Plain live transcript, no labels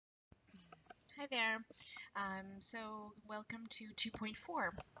Hi there. So welcome to 2.4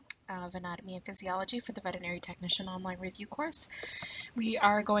 of Anatomy and Physiology for the Veterinary Technician Online Review course. We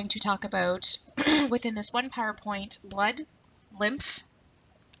are going to talk about, within this one PowerPoint, blood, lymph,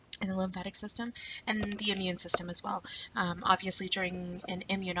 and the lymphatic system, and the immune system as well. Obviously, during an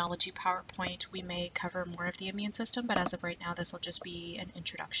immunology PowerPoint, we may cover more of the immune system, but as of right now, this will just be an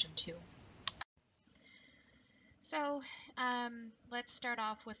introduction to. So let's start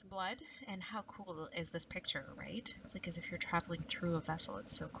off with blood. And how cool is this picture, right? It's like as if you're traveling through a vessel.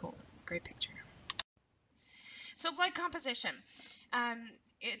 It's so cool. Great picture. So blood composition. Um,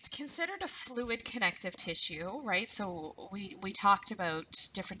 it's considered a fluid connective tissue, right? So we talked about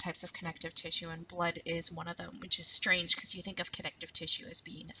different types of connective tissue, and blood is one of them, which is strange because you think of connective tissue as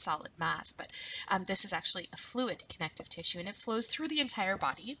being a solid mass, but this is actually a fluid connective tissue, and it flows through the entire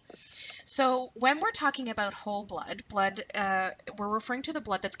body. So when we're talking about whole blood, we're referring to the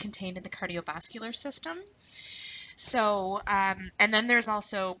blood that's contained in the cardiovascular system. So, and then there's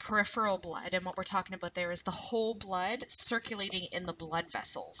also peripheral blood, and what we're talking about there is the whole blood circulating in the blood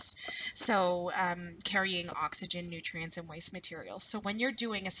vessels, so carrying oxygen, nutrients, and waste materials. So when you're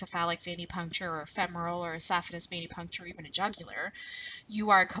doing a cephalic venipuncture or a femoral or a saphenous venipuncture, or even a jugular, you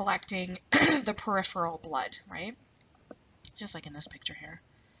are collecting the peripheral blood, right? Just like in this picture here.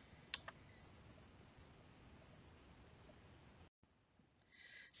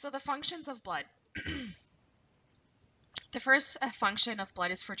 So the functions of blood. The first function of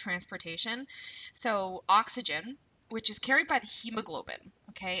blood is for transportation. So oxygen, which is carried by the hemoglobin,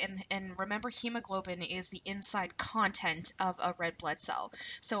 okay? And remember, hemoglobin is the inside content of a red blood cell.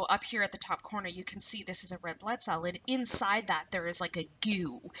 So up here at the top corner, you can see this is a red blood cell, and inside that there is like a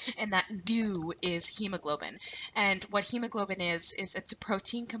goo, and that goo is hemoglobin. And what hemoglobin is it's a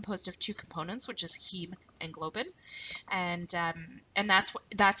protein composed of two components, which is heme and globin, and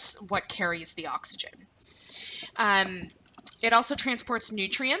that's what carries the oxygen. It also transports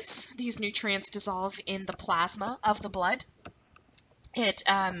nutrients. These nutrients dissolve in the plasma of the blood. It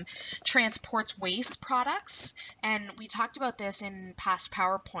transports waste products, and we talked about this in past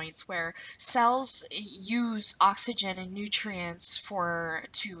PowerPoints, where cells use oxygen and nutrients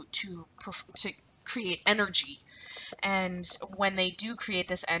to create energy. And when they do create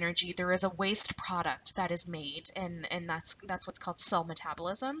this energy, there is a waste product that is made, and that's what's called cell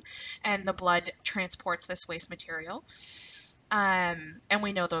metabolism. And the blood transports this waste material. And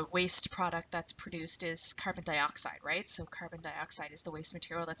we know the waste product that's produced is carbon dioxide, right? So carbon dioxide is the waste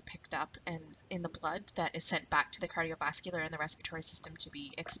material that's picked up and in the blood that is sent back to the cardiovascular and the respiratory system to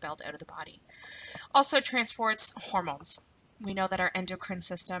be expelled out of the body. Also transports hormones. We know that our endocrine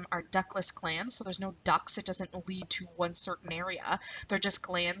system are ductless glands, so there's no ducts. It doesn't lead to one certain area. They're just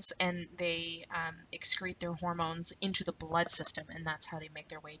glands, and they excrete their hormones into the blood system, and that's how they make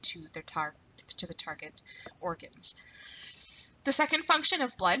their way to the target organs. The second function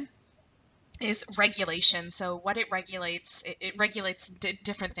of blood is regulation. So what it regulates, it regulates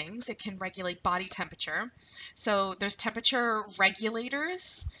different things. It can regulate body temperature. So there's temperature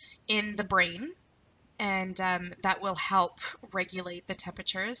regulators in the brain, and that will help regulate the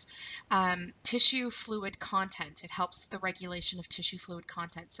temperatures. Tissue fluid content, it helps the regulation of tissue fluid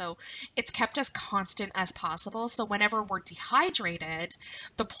content. So it's kept as constant as possible. So whenever we're dehydrated,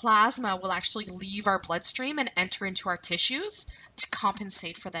 the plasma will actually leave our bloodstream and enter into our tissues to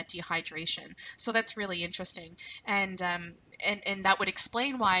compensate for that dehydration. So that's really interesting. And that would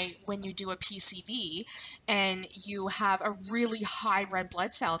explain why when you do a PCV and you have a really high red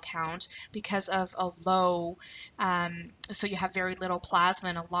blood cell count because of a low, so you have very little plasma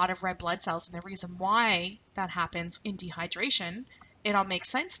and a lot of red blood cells. And the reason why that happens in dehydration, it all makes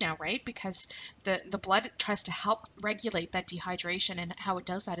sense now, right? Because the blood tries to help regulate that dehydration, and how it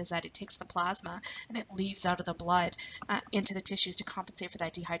does that is that it takes the plasma and it leaves out of the blood into the tissues to compensate for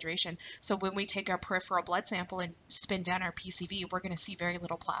that dehydration. So when we take our peripheral blood sample and spin down our PCV, we're going to see very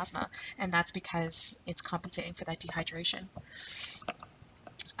little plasma, and that's because it's compensating for that dehydration.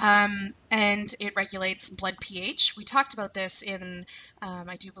 And it regulates blood pH. We talked about this in,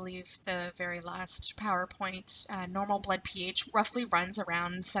 I do believe, the very last PowerPoint. Normal blood pH roughly runs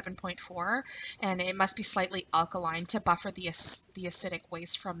around 7.4, and it must be slightly alkaline to buffer the acidic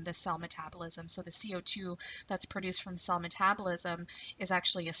waste from the cell metabolism. So the CO2 that's produced from cell metabolism is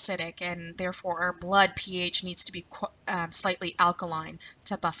actually acidic, and therefore our blood pH needs to be slightly alkaline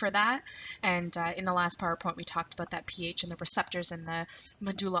to buffer that. And in the last PowerPoint, we talked about that pH and the receptors in the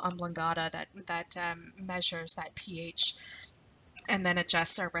medulla oblongata that measures that pH, and then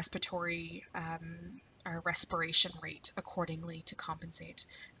adjusts our our respiration rate accordingly to compensate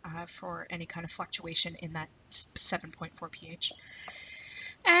for any kind of fluctuation in that 7.4 pH.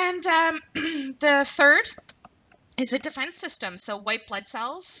 And And the third is a defense system. So white blood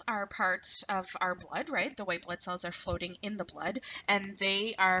cells are part of our blood, right? The white blood cells are floating in the blood, and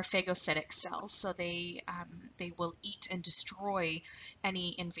they are phagocytic cells. So they will eat and destroy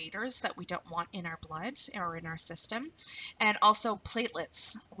any invaders that we don't want in our blood or in our system. And also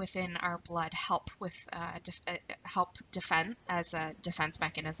platelets within our blood help with help defend as a defense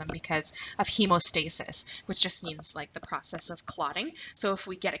mechanism because of hemostasis, which just means like the process of clotting. So if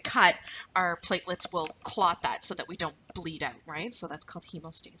we get a cut, our platelets will clot that so that we don't bleed out, right? So that's called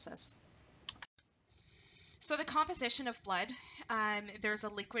hemostasis. So the composition of blood, there's a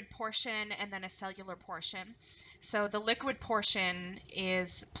liquid portion and then a cellular portion. So the liquid portion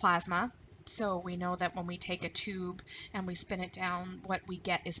is plasma. So we know that when we take a tube and we spin it down, what we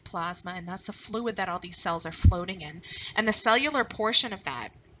get is plasma, and that's the fluid that all these cells are floating in. And the cellular portion of that,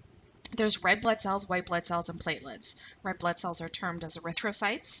 there's red blood cells, white blood cells, and platelets. Red blood cells are termed as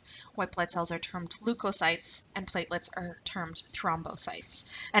erythrocytes, white blood cells are termed leukocytes, and platelets are termed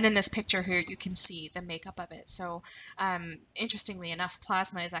thrombocytes. And in this picture here, you can see the makeup of it. So interestingly enough,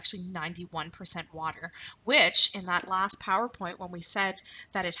 plasma is actually 91% water, which in that last PowerPoint, when we said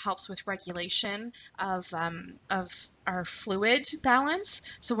that it helps with regulation of our fluid balance.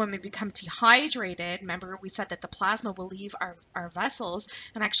 So when we become dehydrated, remember we said that the plasma will leave our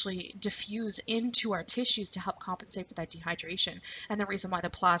vessels and actually diffuse into our tissues to help compensate for that dehydration. And the reason why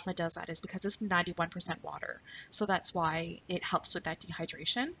the plasma does that is because it's 91% water. So that's why it helps with that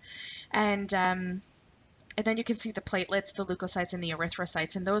dehydration. And then you can see the platelets, the leukocytes, and the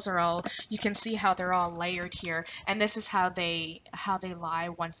erythrocytes, and those are all, you can see how they're all layered here. And this is how they lie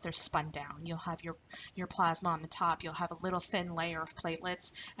once they're spun down. You'll have your plasma on the top. You'll have a little thin layer of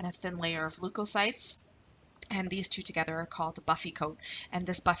platelets and a thin layer of leukocytes. And these two together are called a buffy coat. And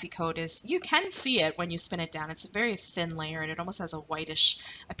this buffy coat is, you can see it when you spin it down. It's a very thin layer and it almost has a whitish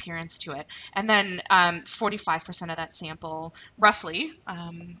appearance to it. And then 45% of that sample, roughly,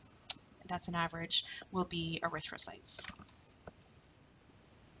 that's an average, will be erythrocytes.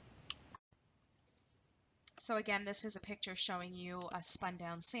 So again, this is a picture showing you a spun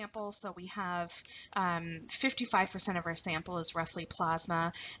down sample. So we have 55% of our sample is roughly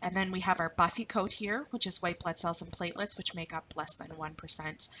plasma. And then we have our buffy coat here, which is white blood cells and platelets, which make up less than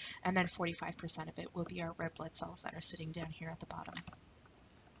 1%. And then 45% of it will be our red blood cells that are sitting down here at the bottom.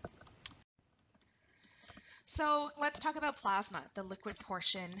 So let's talk about plasma, the liquid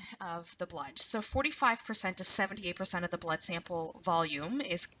portion of the blood. So 45% to 78% of the blood sample volume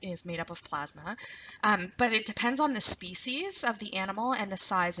is made up of plasma, but it depends on the species of the animal and the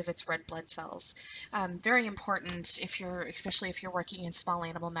size of its red blood cells. Very important especially if you're working in small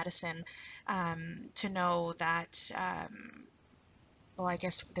animal medicine, to know that well, I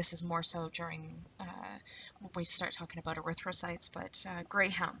guess this is more so during when we start talking about erythrocytes, but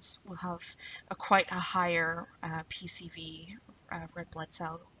greyhounds will have quite a higher PCV, red blood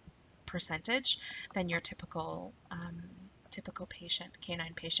cell percentage, than your typical patient,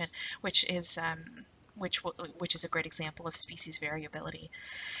 canine patient, which is a great example of species variability.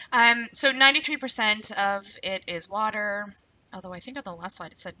 So 93% of it is water. Although I think on the last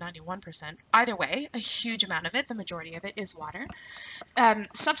slide it said 91%. Either way, a huge amount of it, the majority of it, is water.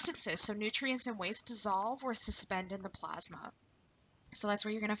 Substances, so nutrients and waste, dissolve or suspend in the plasma. So that's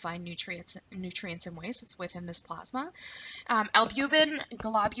where you're going to find nutrients and waste. It's within this plasma. Albumin,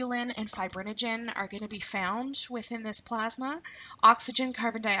 globulin, and fibrinogen are going to be found within this plasma. Oxygen,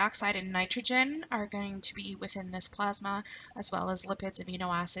 carbon dioxide, and nitrogen are going to be within this plasma, as well as lipids, amino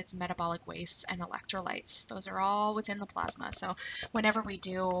acids, metabolic wastes, and electrolytes. Those are all within the plasma. So whenever we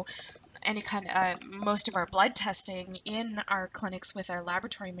do any kind of most of our blood testing in our clinics with our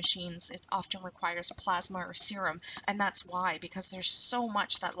laboratory machines, it often requires plasma or serum, and that's why, because there's so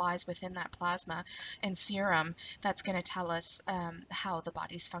much that lies within that plasma and serum that's going to tell us how the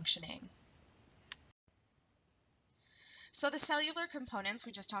body's functioning. So the cellular components,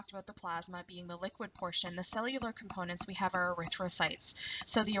 we just talked about the plasma being the liquid portion. The cellular components, we have our erythrocytes.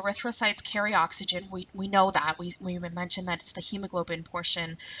 So the erythrocytes carry oxygen. We know that. We mentioned that it's the hemoglobin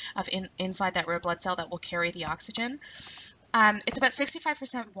portion of inside that red blood cell that will carry the oxygen. It's about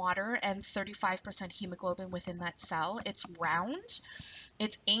 65% water and 35% hemoglobin within that cell. It's round.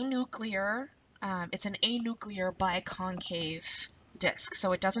 It's anuclear. It's an anuclear biconcave disc.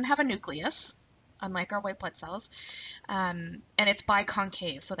 So it doesn't have a nucleus, unlike our white blood cells, and it's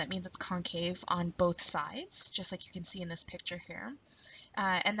biconcave, so that means it's concave on both sides, just like you can see in this picture here,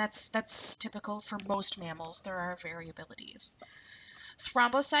 and that's typical for most mammals. There are variabilities.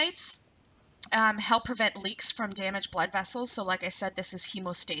 Thrombocytes, help prevent leaks from damaged blood vessels. So like I said, this is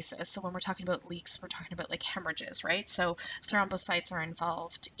hemostasis. So when we're talking about leaks, we're talking about like hemorrhages, right? So thrombocytes are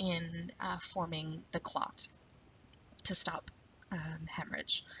involved in forming the clot to stop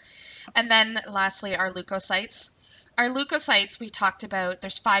hemorrhage. And then lastly, our leukocytes. Our leukocytes, we talked about,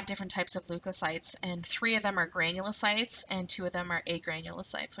 there's 5 different types of leukocytes, and 3 of them are granulocytes, and 2 of them are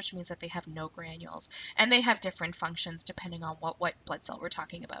agranulocytes, which means that they have no granules. And they have different functions depending on what white blood cell we're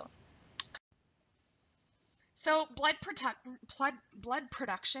talking about. So blood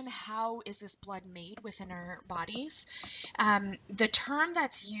production, how is this blood made within our bodies? The term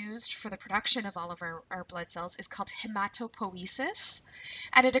that's used for the production of all of our blood cells is called hematopoiesis,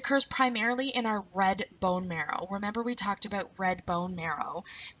 and it occurs primarily in our red bone marrow. Remember, we talked about red bone marrow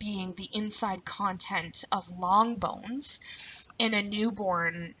being the inside content of long bones. In a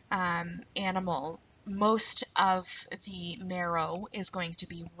newborn animal, most of the marrow is going to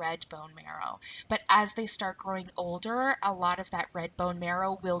be red bone marrow. But as they start growing older, a lot of that red bone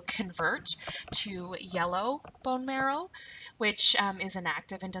marrow will convert to yellow bone marrow, which is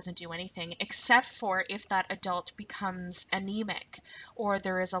inactive and doesn't do anything, except for if that adult becomes anemic or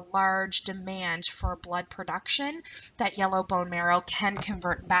there is a large demand for blood production, that yellow bone marrow can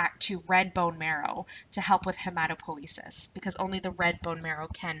convert back to red bone marrow to help with hematopoiesis, because only the red bone marrow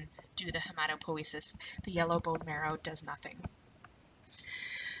can do the hematopoiesis. The yellow bone marrow does nothing.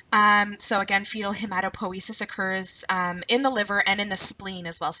 So again, fetal hematopoiesis occurs in the liver and in the spleen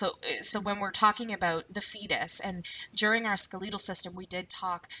as well. So when we're talking about the fetus, and during our skeletal system, we did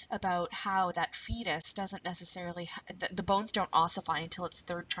talk about how that fetus doesn't necessarily, the bones don't ossify until its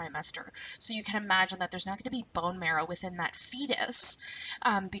 3rd trimester. So you can imagine that there's not going to be bone marrow within that fetus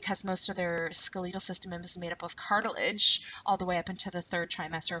because most of their skeletal system is made up of cartilage all the way up into the 3rd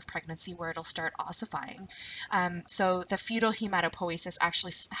trimester of pregnancy, where it'll start ossifying. So the fetal hematopoiesis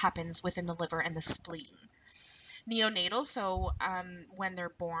actually happens within the liver and the spleen. Neonatal, so when they're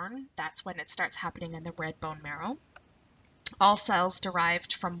born, that's when it starts happening in the red bone marrow. All cells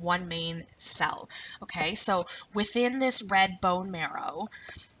derived from one main cell. Okay, so within this red bone marrow,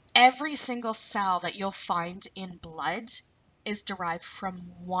 every single cell that you'll find in blood is derived from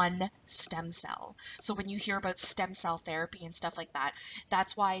one stem cell. So when you hear about stem cell therapy and stuff like that,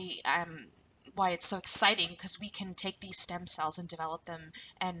 that's why it's so exciting, because we can take these stem cells and develop them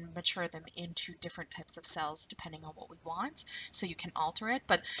and mature them into different types of cells depending on what we want. So you can alter it,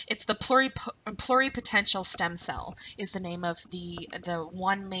 but it's the pluripotential stem cell is the name of the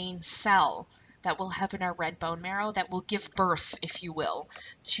one main cell that we'll have in our red bone marrow that will give birth, if you will,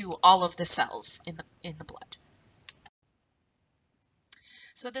 to all of the cells in the blood.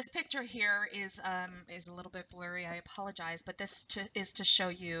 So this picture here is a little bit blurry. I apologize, but this is to show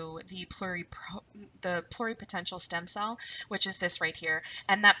you the pluripotential stem cell, which is this right here,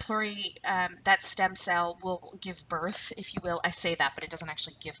 and that that stem cell will give birth, if you will. I say that, but it doesn't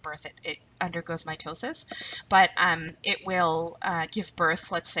actually give birth. It undergoes mitosis, but it will give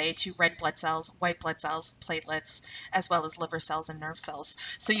birth, let's say, to red blood cells, white blood cells, platelets, as well as liver cells and nerve cells.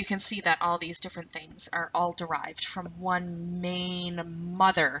 So you can see that all these different things are all derived from one main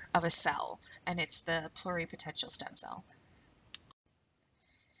mother of a cell, and it's the pluripotential stem cell.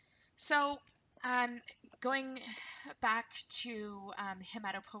 So going back to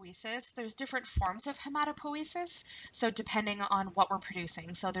hematopoiesis, there's different forms of hematopoiesis, so depending on what we're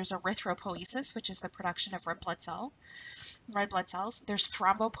producing. So there's erythropoiesis, which is the production of red blood cells. There's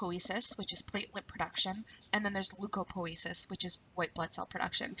thrombopoiesis, which is platelet production, and then there's leukopoiesis, which is white blood cell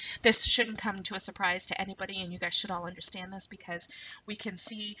production. This shouldn't come to a surprise to anybody, and you guys should all understand this, because we can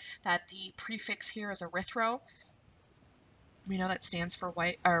see that the prefix here is erythro. We know that stands for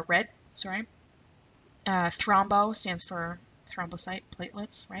red, sorry. Thrombo stands for thrombocyte,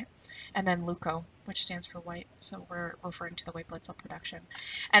 platelets, right? And then leuko, which stands for white, so we're referring to the white blood cell production.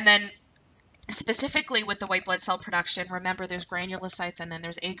 And then specifically with the white blood cell production, remember there's granulocytes and then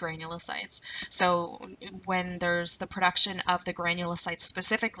there's agranulocytes. So when there's the production of the granulocytes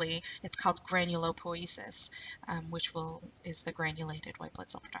specifically, it's called granulopoiesis, which is the granulated white blood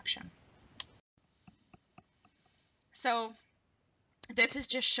cell production. So this is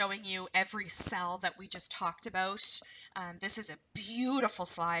just showing you every cell that we just talked about. This is a beautiful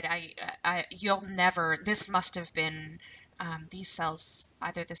slide. This must have been, these cells,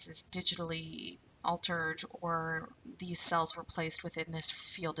 either this is digitally altered or these cells were placed within this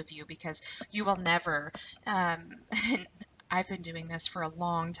field of view, because you will never, I've been doing this for a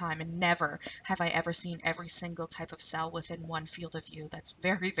long time, and never have I ever seen every single type of cell within one field of view. That's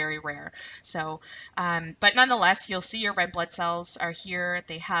very, very rare. So, but nonetheless, you'll see your red blood cells are here.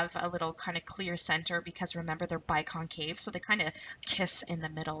 They have a little kind of clear center because remember they're biconcave, so they kind of kiss in the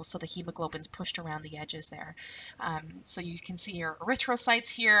middle, so the hemoglobin's pushed around the edges there. So you can see your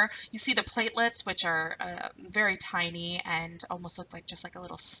erythrocytes here. You see the platelets, which are very tiny and almost look like just like a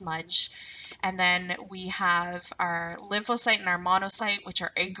little smudge. And then we have our lymphocyte and our monocyte, which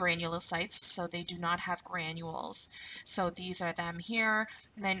are agranulocytes, so they do not have granules. So these are them here.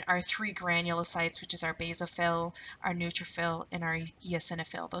 And then our 3 granulocytes, which is our basophil, our neutrophil, and our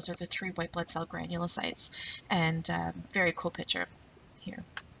eosinophil. Those are the 3 white blood cell granulocytes. And very cool picture here.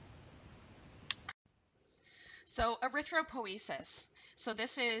 So erythropoiesis. So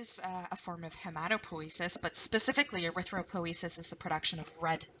this is a form of hematopoiesis, but specifically erythropoiesis is the production of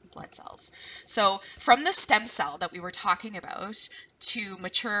red blood cells. So from the stem cell that we were talking about to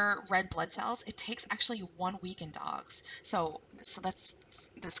mature red blood cells, it takes actually 1 week in dogs. So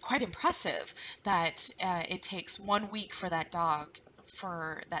that's quite impressive that it takes 1 week for that dog,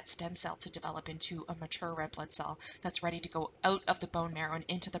 for that stem cell to develop into a mature red blood cell that's ready to go out of the bone marrow and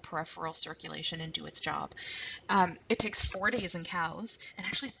into the peripheral circulation and do its job. It takes 4 days in cows and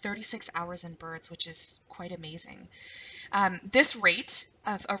actually 36 hours in birds, which is quite amazing. This rate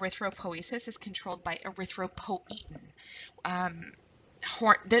of erythropoiesis is controlled by erythropoietin.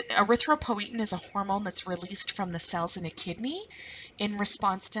 The erythropoietin is a hormone that's released from the cells in a kidney in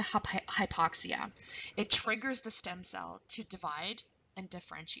response to hypoxia. It triggers the stem cell to divide and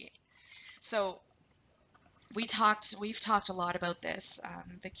differentiate. So we've talked a lot about this.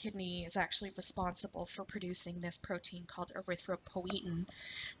 The kidney is actually responsible for producing this protein called erythropoietin,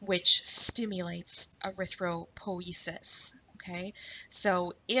 which stimulates erythropoiesis. Okay,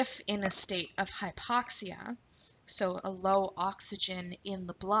 so if in a state of hypoxia, so a low oxygen in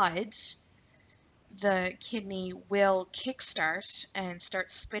the blood, the kidney will kickstart and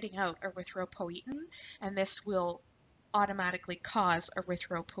start spitting out erythropoietin, and this will automatically cause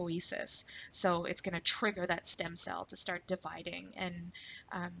erythropoiesis. So it's going to trigger that stem cell to start dividing and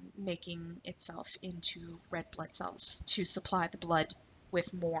making itself into red blood cells to supply the blood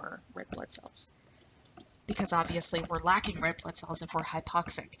with more red blood cells. Because obviously we're lacking red blood cells if we're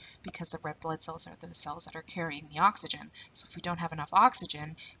hypoxic, because the red blood cells are the cells that are carrying the oxygen. So if we don't have enough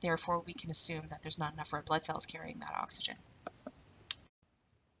oxygen, therefore we can assume that there's not enough red blood cells carrying that oxygen.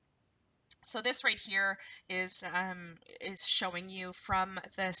 So this right here is showing you from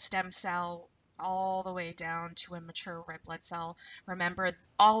the stem cell all the way down to a mature red blood cell. Remember,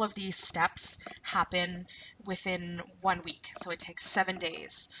 all of these steps happen within 1 week, so it takes 7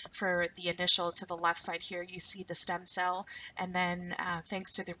 days. For the initial, to the left side here, you see the stem cell, and then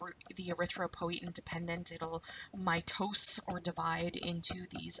thanks to the erythropoietin dependent, it'll mitose or divide into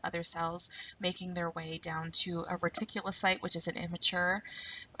these other cells, making their way down to a reticulocyte, which is an immature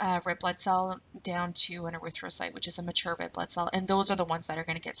red blood cell, down to an erythrocyte, which is a mature red blood cell, and those are the ones that are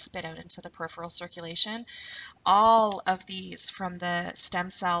going to get spit out into the peripheral circulation. All of these, from the stem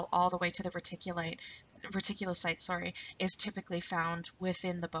cell all the way to the reticulocyte, is typically found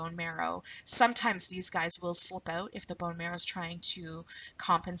within the bone marrow. Sometimes these guys will slip out if the bone marrow is trying to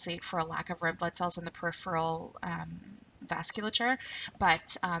compensate for a lack of red blood cells in the peripheral vasculature,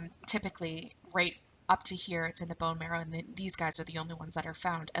 but typically right up to here, it's in the bone marrow, and these guys are the only ones that are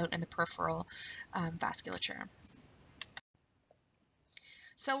found out in the peripheral vasculature.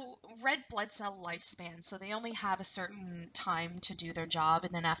 So red blood cell lifespan, so they only have a certain time to do their job,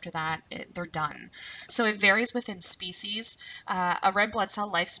 and then after that, they're done. So it varies within species. A red blood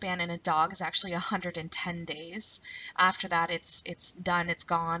cell lifespan in a dog is actually 110 days. After that, it's done, it's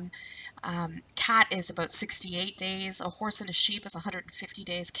gone. Cat is about 68 days. A horse and a sheep is 150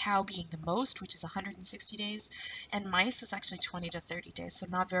 days, cow being the most, which is 160 days. And mice is actually 20 to 30 days, so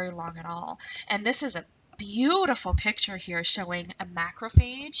not very long at all. And this is a beautiful picture here showing a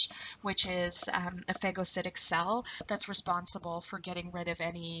macrophage, which is a phagocytic cell that's responsible for getting rid of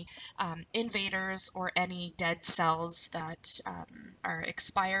any invaders or any dead cells that are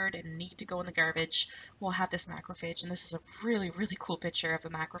expired and need to go in the garbage. We'll have this macrophage, and this is a really, really cool picture of a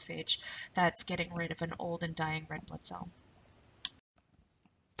macrophage that's getting rid of an old and dying red blood cell.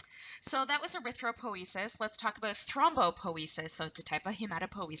 So that was erythropoiesis. Let's talk about thrombopoiesis. So it's a type of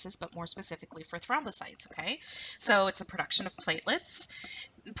hematopoiesis, but more specifically for thrombocytes, okay? So it's a production of platelets.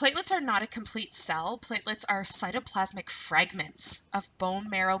 Platelets are not a complete cell. Platelets are cytoplasmic fragments of bone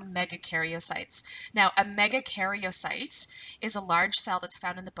marrow megakaryocytes. Now, a megakaryocyte is a large cell that's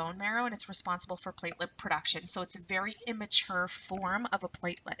found in the bone marrow, and it's responsible for platelet production. So it's a very immature form of a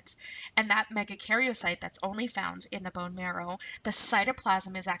platelet. And that megakaryocyte that's only found in the bone marrow, the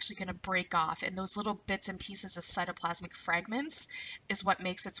cytoplasm is actually going to break off, and those little bits and pieces of cytoplasmic fragments is what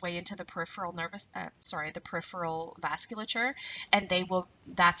makes its way into the peripheral the peripheral vasculature, and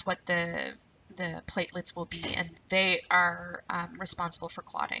that's what the platelets will be, and they are responsible for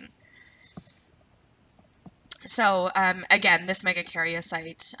clotting. So again, this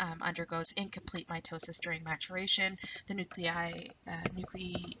megakaryocyte undergoes incomplete mitosis during maturation. The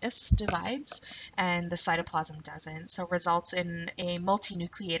nucleus divides, and the cytoplasm doesn't. So results in a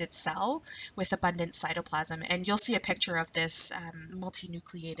multinucleated cell with abundant cytoplasm. And you'll see a picture of this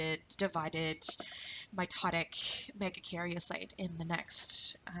multinucleated, divided, mitotic megakaryocyte in the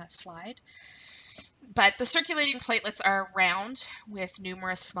next slide. But the circulating platelets are round with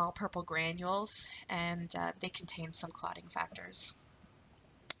numerous small purple granules, and they contain some clotting factors.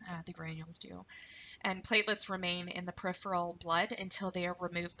 The granules do. And platelets remain in the peripheral blood until they are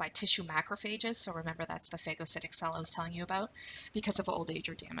removed by tissue macrophages. So remember, that's the phagocytic cell I was telling you about, because of old age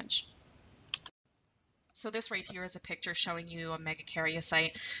or damage. So this right here is a picture showing you a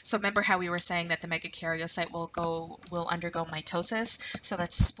megakaryocyte. So remember how we were saying that the megakaryocyte will undergo mitosis? So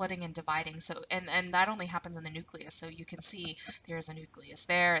that's splitting and dividing. So and that only happens in the nucleus. So you can see there's a nucleus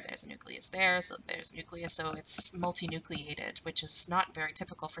there, there's a nucleus there, so there's a nucleus. So it's multinucleated, which is not very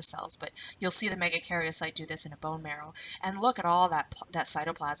typical for cells, but you'll see the megakaryocyte do this in a bone marrow. And look at all that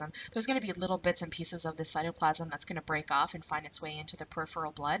cytoplasm. There's going to be little bits and pieces of this cytoplasm that's going to break off and find its way into the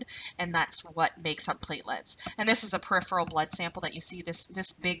peripheral blood, and that's what makes up platelets. And this is a peripheral blood sample that you see.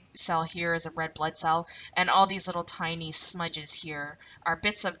 This big cell here is a red blood cell, and all these little tiny smudges here are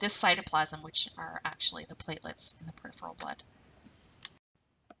bits of this cytoplasm, which are actually the platelets in the peripheral blood.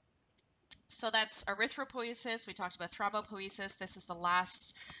 So that's erythropoiesis. We talked about thrombopoiesis. This is the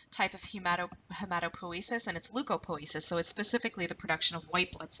last type of hematopoiesis, and it's leukopoiesis. So it's specifically the production of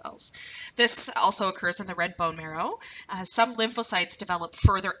white blood cells. This also occurs in the red bone marrow. Some lymphocytes develop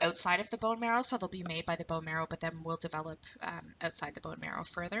further outside of the bone marrow, so they'll be made by the bone marrow, but then will develop outside the bone marrow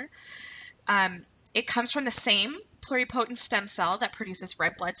further. It comes from the same pluripotent stem cell that produces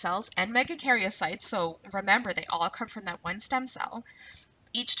red blood cells and megakaryocytes. So remember, they all come from that one stem cell.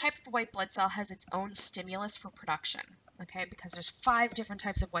 Each type of white blood cell has its own stimulus for production, okay, because there's 5 different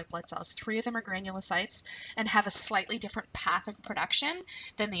types of white blood cells. 3 of them are granulocytes and have a slightly different path of production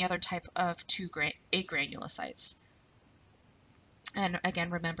than the other type of 2 agranulocytes. And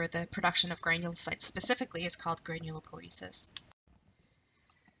again, remember, the production of granulocytes specifically is called granulopoiesis.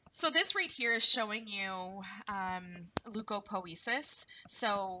 So this right here is showing you leukopoiesis.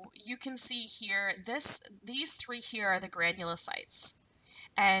 So you can see here, these 3 here are the granulocytes.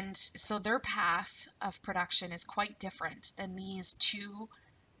 And so their path of production is quite different than these 2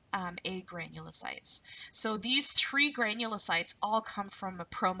 agranulocytes. So these 3 granulocytes all come from a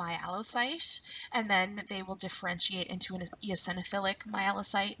promyelocyte, and then they will differentiate into an eosinophilic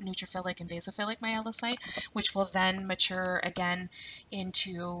myelocyte, neutrophilic and basophilic myelocyte, which will then mature again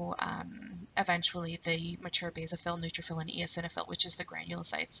into eventually the mature basophil, neutrophil, and eosinophil, which is the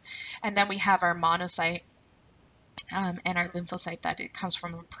granulocytes. And then we have our monocyte, and our lymphocyte, that it comes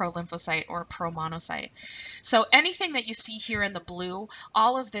from a prolymphocyte or a promonocyte. So anything that you see here in the blue,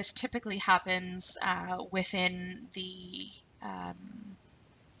 all of this typically happens within the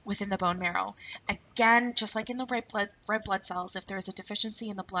bone marrow. Again, just like in the red blood cells, if there is a deficiency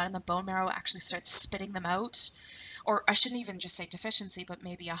in the blood and the bone marrow actually starts spitting them out, or I shouldn't even just say deficiency, but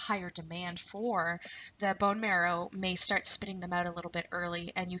maybe a higher demand for, the bone marrow may start spitting them out a little bit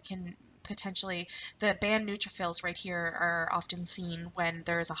early, and you can potentially, the band neutrophils right here are often seen when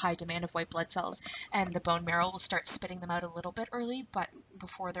there is a high demand of white blood cells, and the bone marrow will start spitting them out a little bit early, but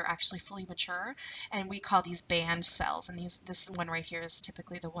before they're actually fully mature, and we call these band cells, and this one right here is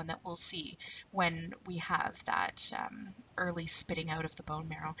typically the one that we'll see when we have that early spitting out of the bone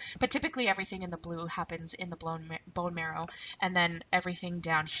marrow. But typically everything in the blue happens in the bone marrow, and then everything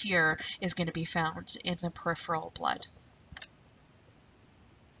down here is going to be found in the peripheral blood.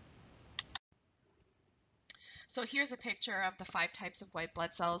 So here's a picture of the 5 types of white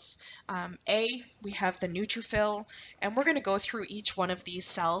blood cells. We have the neutrophil, and we're going to go through each one of these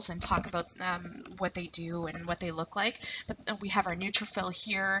cells and talk about what they do and what they look like. But we have our neutrophil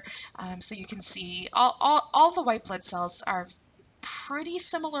here, so you can see all the white blood cells are pretty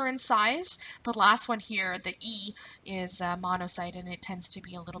similar in size. The last one here, the E, is a monocyte, and it tends to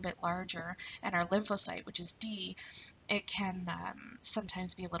be a little bit larger. And our lymphocyte, which is D, it can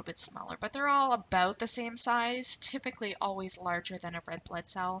sometimes be a little bit smaller, but they're all about the same size, typically always larger than a red blood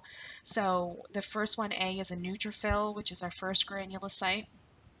cell. So the first one, A, is a neutrophil, which is our first granulocyte.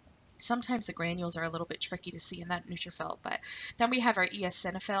 Sometimes the granules are a little bit tricky to see in that neutrophil, but then we have our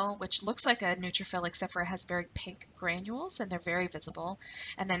eosinophil, which looks like a neutrophil except for it has very pink granules and they're very visible.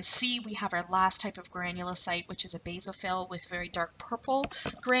 And then C, we have our last type of granulocyte, which is a basophil with very dark purple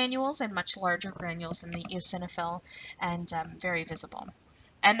granules and much larger granules than the eosinophil and very visible.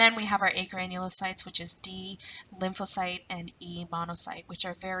 And then we have our agranulocytes, which is D, lymphocyte, and E, monocyte, which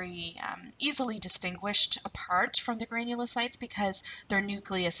are very easily distinguished apart from the granulocytes because their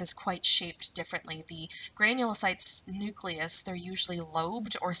nucleus is quite shaped differently. The granulocyte's nucleus, they're usually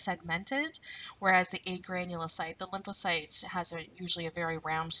lobed or segmented, whereas the agranulocyte, the lymphocyte, has usually a very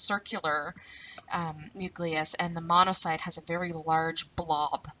round circular nucleus, and the monocyte has a very large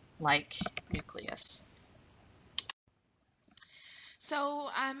blob-like nucleus. So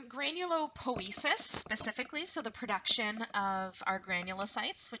granulopoiesis specifically, so the production of our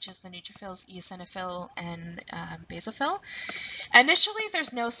granulocytes, which is the neutrophils, eosinophil, and basophil. Initially,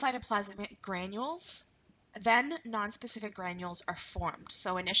 there's no cytoplasmic granules. Then nonspecific granules are formed.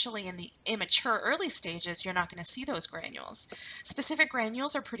 So initially in the immature early stages, you're not going to see those granules. Specific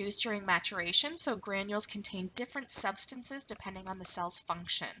granules are produced during maturation, so granules contain different substances depending on the cell's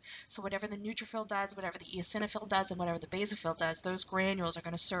function. So whatever the neutrophil does, whatever the eosinophil does, and whatever the basophil does, those granules are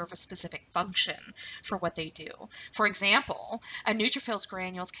going to serve a specific function for what they do. For example, a neutrophil's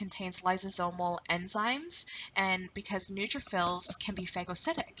granules contains lysosomal enzymes, and because neutrophils can be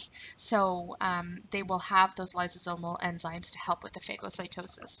phagocytic, so they will have those lysosomal enzymes to help with the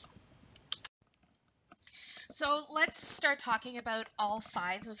phagocytosis. So let's start talking about all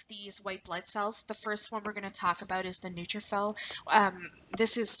 5 of these white blood cells. The first one we're going to talk about is the neutrophil.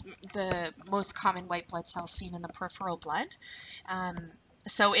 This is the most common white blood cell seen in the peripheral blood.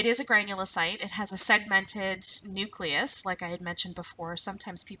 So it is a granulocyte. It has a segmented nucleus, like I had mentioned before.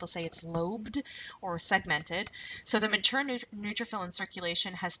 Sometimes people say it's lobed or segmented. So the mature neutrophil in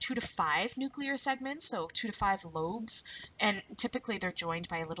circulation has 2 to 5 nuclear segments, so 2 to 5 lobes, and typically they're joined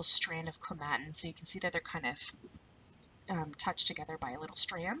by a little strand of chromatin. So you can see that they're kind of touched together by a little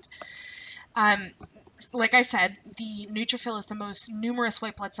strand. Like I said, the neutrophil is the most numerous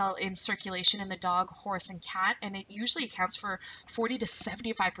white blood cell in circulation in the dog, horse, and cat, and it usually accounts for 40 to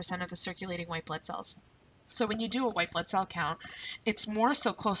 75% of the circulating white blood cells. So when you do a white blood cell count, it's more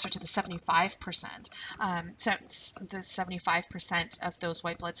so closer to the 75%. So the 75% of those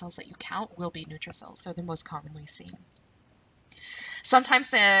white blood cells that you count will be neutrophils. They're the most commonly seen. Sometimes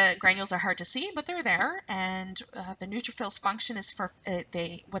the granules are hard to see, but they're there, and the neutrophil's function is for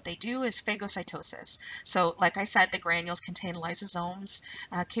what they do is phagocytosis. So like I said, the granules contain lysosomes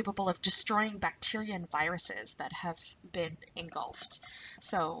capable of destroying bacteria and viruses that have been engulfed.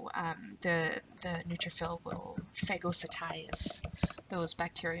 So the neutrophil will phagocytize those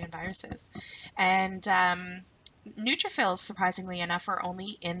bacteria and viruses. And neutrophils, surprisingly enough, are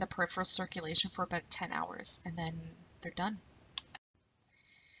only in the peripheral circulation for about 10 hours, and then they're done.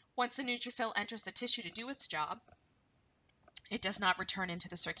 Once the neutrophil enters the tissue to do its job, it does not return into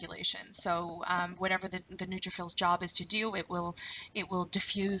the circulation. So whatever the neutrophil's job is to do, it will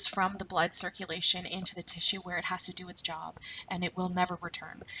diffuse from the blood circulation into the tissue where it has to do its job, and it will never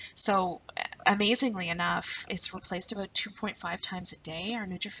return. So amazingly enough, it's replaced about 2.5 times a day, our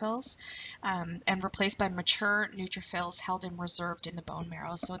neutrophils, and replaced by mature neutrophils held and reserved in the bone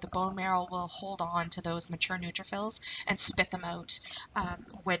marrow. So the bone marrow will hold on to those mature neutrophils and spit them out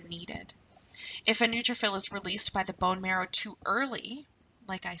when needed. If a neutrophil is released by the bone marrow too early,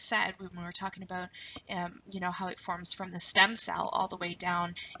 like I said, when we were talking about, how it forms from the stem cell all the way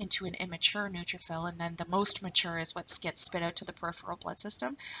down into an immature neutrophil, and then the most mature is what gets spit out to the peripheral blood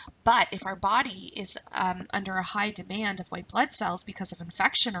system. But if our body is under a high demand of white blood cells because of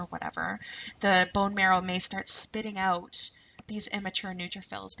infection or whatever, the bone marrow may start spitting out these immature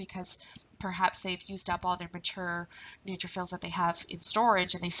neutrophils because perhaps they've used up all their mature neutrophils that they have in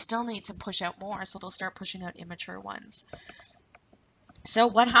storage and they still need to push out more, so they'll start pushing out immature ones. So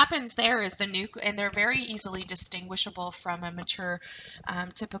what happens there is and they're very easily distinguishable from a mature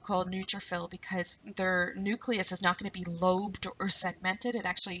typical neutrophil because their nucleus is not going to be lobed or segmented. It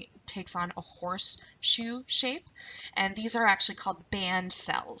actually takes on a horseshoe shape, and these are actually called band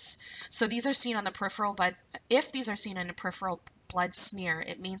cells. So these are seen on the peripheral blood. If these are seen in a peripheral blood smear,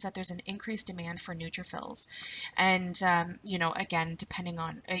 it means that there's an increased demand for neutrophils. And, again, depending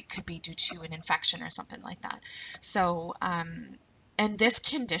on, it could be due to an infection or something like that. So And this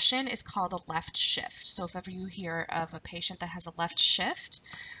condition is called a left shift. So if ever you hear of a patient that has a left shift,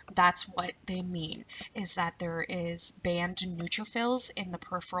 that's what they mean, is that there is banned neutrophils in the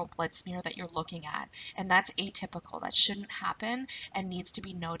peripheral blood smear that you're looking at. And that's atypical. That shouldn't happen and needs to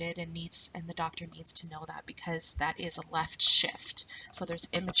be noted, and the doctor needs to know that, because that is a left shift. So there's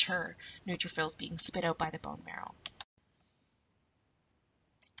immature neutrophils being spit out by the bone marrow.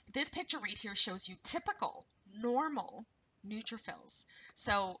 This picture right here shows you typical, normal neutrophils.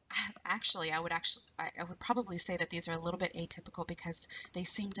 So actually, I would probably say that these are a little bit atypical, because they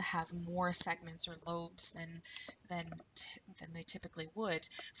seem to have more segments or lobes than they typically would.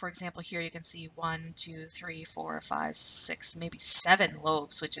 For example, here you can see 1, 2, 3, 4, 5, 6, maybe 7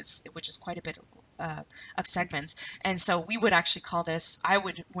 lobes, which is quite a bit of segments. And so we would actually call this,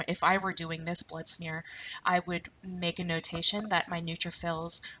 if I were doing this blood smear, I would make a notation that my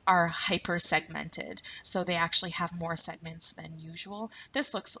neutrophils are hypersegmented. So they actually have more segments than usual.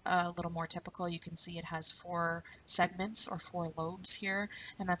 This looks a little more typical. You can see it has 4 segments or 4 lobes here,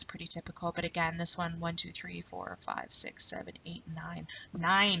 and that's pretty typical. But again, this one, 1, 2, 3, 4, 5, 6, 7, 8,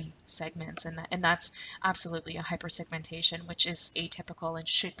 9 segments, and that's absolutely a hypersegmentation, which is atypical and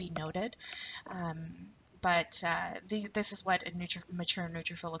should be noted. But this is what a mature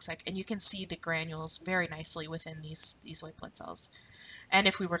neutrophil looks like, and you can see the granules very nicely within these white blood cells. And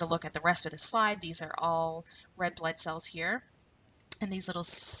if we were to look at the rest of the slide, these are all red blood cells here, and these little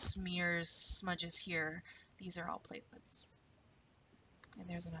smudges here, these are all platelets. And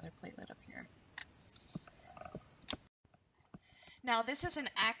there's another platelet up here. Now, this is an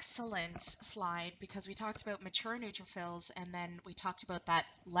excellent slide, because we talked about mature neutrophils, and then we talked about that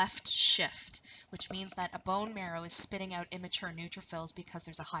left shift, which means that a bone marrow is spitting out immature neutrophils because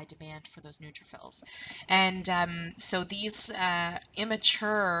there's a high demand for those neutrophils. And so these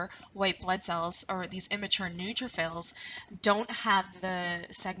immature white blood cells, or these immature neutrophils, don't have the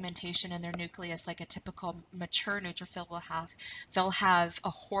segmentation in their nucleus like a typical mature neutrophil will have. They'll have a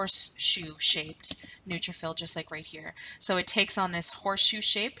horseshoe-shaped neutrophil, just like right here. So it takes on this horseshoe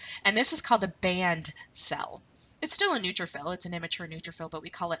shape, and this is called a band cell. It's still a neutrophil, it's an immature neutrophil, but we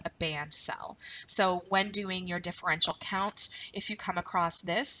call it a band cell. So when doing your differential count, if you come across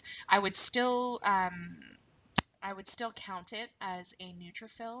this, I would still count it as a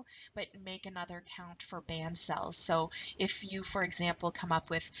neutrophil, but make another count for band cells. So if you, for example, come up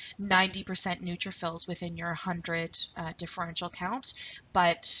with 90% neutrophils within your 100 differential count,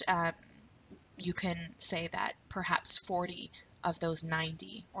 but you can say that perhaps 40 of those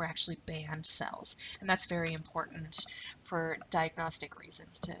 90 were actually band cells. And that's very important for diagnostic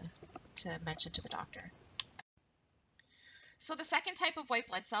reasons to mention to the doctor. So the second type of white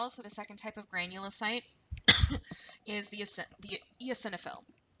blood cells, so the second type of granulocyte, is the eosinophil.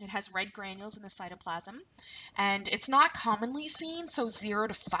 It has red granules in the cytoplasm, and it's not commonly seen, so 0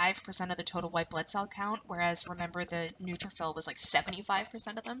 to 5% of the total white blood cell count, whereas remember the neutrophil was like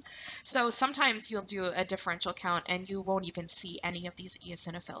 75% of them. So sometimes you'll do a differential count and you won't even see any of these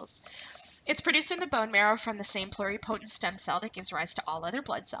eosinophils. It's produced in the bone marrow from the same pluripotent stem cell that gives rise to all other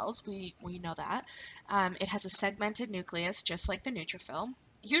blood cells. We know that. It has a segmented nucleus, just like the neutrophil.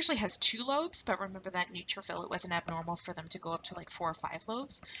 It usually has 2 lobes, but remember that neutrophil, it wasn't abnormal for them to go up to like 4 or 5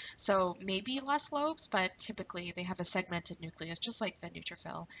 lobes. So maybe less lobes, but typically they have a segmented nucleus, just like the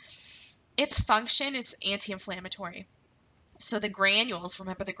neutrophil. Its function is anti-inflammatory. So the granules,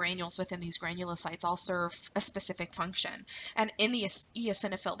 remember the granules within these granulocytes all serve a specific function. And in the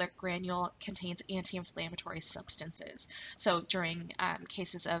eosinophil, their granule contains anti-inflammatory substances. So during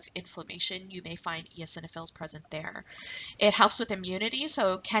cases of inflammation, you may find eosinophils present there. It helps with immunity,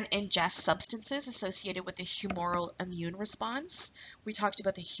 so can ingest substances associated with the humoral immune response. We talked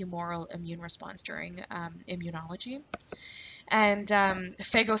about the humoral immune response during immunology. And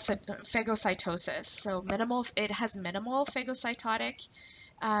phagocytosis, so it has minimal phagocytotic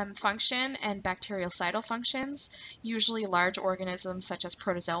function and bactericidal functions, usually large organisms such as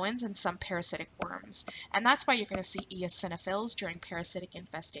protozoans and some parasitic worms. And that's why you're going to see eosinophils during parasitic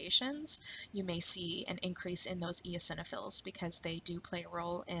infestations. You may see an increase in those eosinophils because they do play a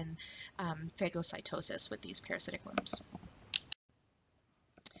role in phagocytosis with these parasitic worms.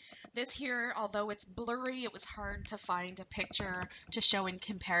 This here, although it's blurry, it was hard to find a picture to show in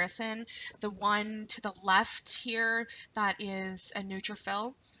comparison. The one to the left here, that is a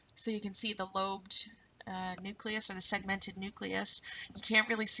neutrophil. So you can see the lobed nucleus, or the segmented nucleus. You can't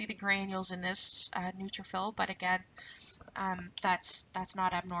really see the granules in this neutrophil, but again, that's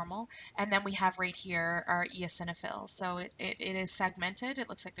not abnormal. And then we have right here our eosinophil. So it is segmented. It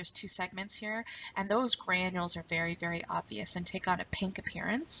looks like there's two segments here, and those granules are very, very obvious and take on a pink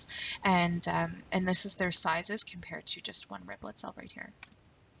appearance. And this is their sizes compared to just one red blood cell right here.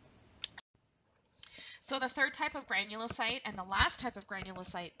 So the third type of granulocyte and the last type of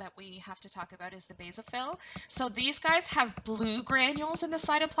granulocyte that we have to talk about is the basophil. So these guys have blue granules in the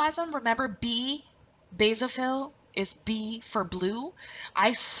cytoplasm. Remember, B, basophil, is B for blue.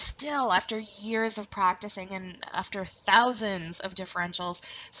 I still, after years of practicing and after thousands of differentials,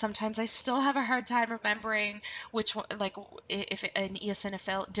 sometimes I still have a hard time remembering which one, like if an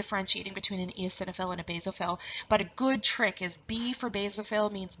eosinophil, differentiating between an eosinophil and a basophil. But a good trick is B for basophil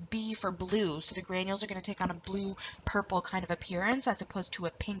means B for blue. So the granules are going to take on a blue-purple kind of appearance as opposed to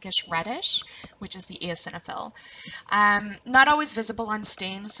a pinkish-reddish, which is the eosinophil. Not always visible on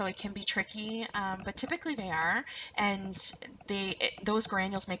stain, so it can be tricky, but typically they are. And those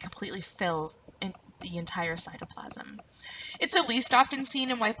granules may completely fill in the entire cytoplasm. It's the least often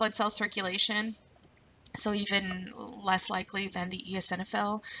seen in white blood cell circulation, so even less likely than the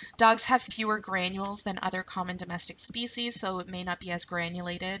eosinophil. Dogs have fewer granules than other common domestic species, so it may not be as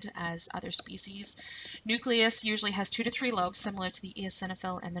granulated as other species. Nucleus usually has 2 to 3 lobes, similar to the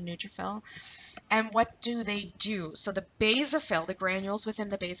eosinophil and the neutrophil. And what do they do? So the basophil, the granules within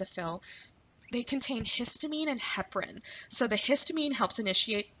the basophil, they contain histamine and heparin. So the histamine helps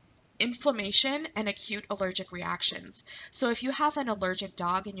initiate inflammation and acute allergic reactions. So if you have an allergic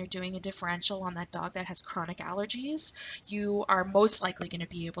dog and you're doing a differential on that dog that has chronic allergies, you are most likely going to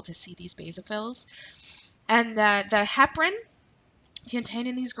be able to see these basophils. And the heparin contained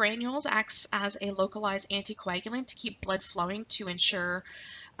in these granules acts as a localized anticoagulant to keep blood flowing to ensure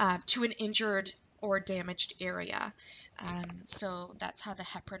to an injured or damaged area. So that's how the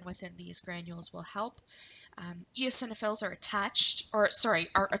heparin within these granules will help. Eosinophils are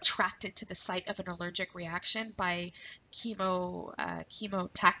attracted to the site of an allergic reaction by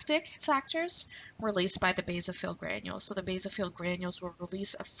chemotactic factors released by the basophil granules. So the basophil granules will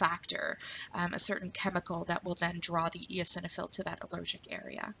release a factor, a certain chemical that will then draw the eosinophil to that allergic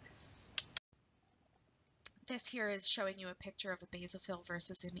area. This here is showing you a picture of a basophil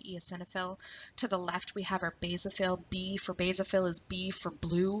versus an eosinophil. To the left, we have our basophil. B for basophil is B for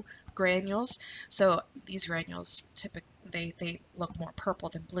blue granules. So these granules typically they look more purple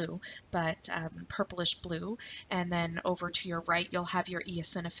than blue, but purplish blue. And then over to your right, you'll have your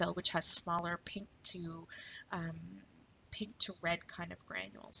eosinophil, which has smaller pink to red kind of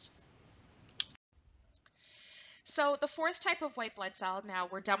granules. So the fourth type of white blood cell, now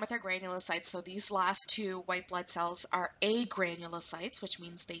we're done with our granulocytes, so these last two white blood cells are agranulocytes, which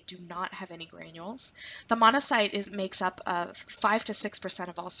means they do not have any granules. The monocyte makes up of 5 to 6%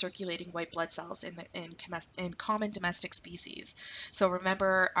 of all circulating white blood cells in common domestic species. So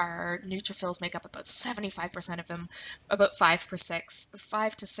remember, our neutrophils make up about 75% of them, about 5 to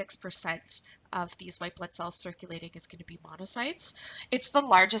 6% of these white blood cells circulating is going to be monocytes. It's the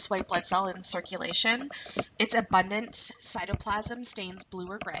largest white blood cell in circulation. Its abundant cytoplasm stains blue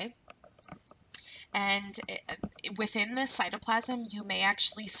or gray. And within the cytoplasm, you may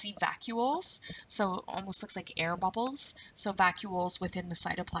actually see vacuoles. So it almost looks like air bubbles. So vacuoles within the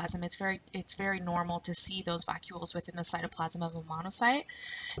cytoplasm, it's very normal to see those vacuoles within the cytoplasm of a monocyte.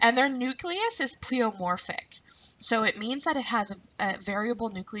 And their nucleus is pleomorphic. So it means that it has a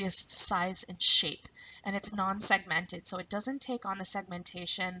variable nucleus size and shape. And it's non-segmented, so it doesn't take on the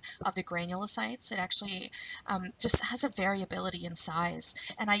segmentation of the granulocytes. It actually just has a variability in size.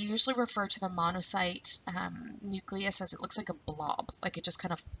 And I usually refer to the monocyte nucleus as it looks like a blob, like it just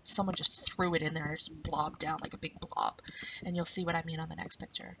kind of, someone just threw it in there and just blobbed down like a big blob. And you'll see what I mean on the next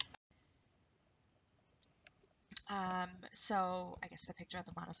picture. So I guess the picture of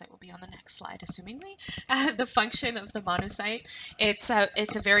the monocyte will be on the next slide, assumingly. The function of the monocyte, it's a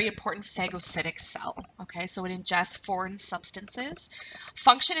very important phagocytic cell, okay? So it ingests foreign substances,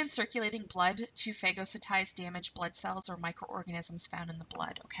 function in circulating blood to phagocytize damaged blood cells or microorganisms found in the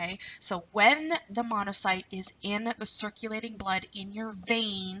blood, okay? So when the monocyte is in the circulating blood in your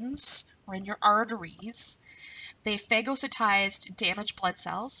veins or in your arteries, they phagocytized damaged blood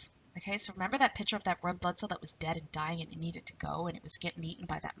cells. Okay, so remember that picture of that red blood cell that was dead and dying and it needed to go and it was getting eaten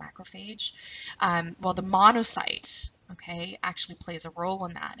by that macrophage? Well, the monocyte, okay, actually plays a role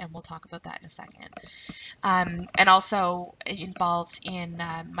in that, and we'll talk about that in a second. And also involved in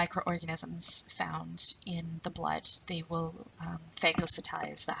microorganisms found in the blood. They will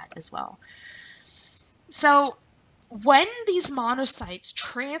phagocytize that as well. So When these monocytes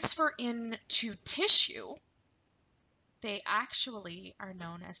transfer into tissue, they actually are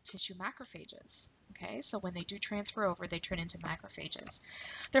known as tissue macrophages. Okay, so when they do transfer over, they turn into macrophages.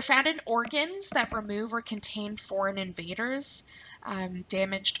 They're found in organs that remove or contain foreign invaders,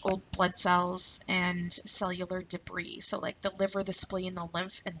 damaged old blood cells, and cellular debris. So like the liver, the spleen, the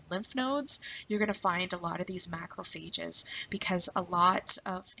lymph, and the lymph nodes, you're going to find a lot of these macrophages because a lot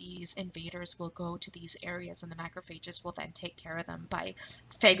of these invaders will go to these areas and the macrophages will then take care of them by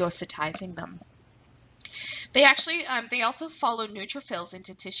phagocytizing them. They also follow neutrophils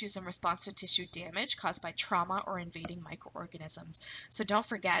into tissues in response to tissue damage caused by trauma or invading microorganisms. So don't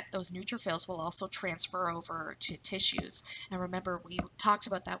forget, those neutrophils will also transfer over to tissues. And remember, we talked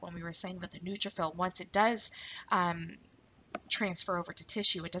about that when we were saying that the neutrophil, once it does transfer over to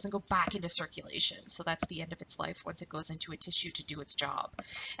tissue, it doesn't go back into circulation. So that's the end of its life once it goes into a tissue to do its job.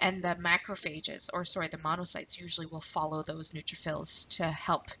 And the macrophages, the monocytes usually will follow those neutrophils to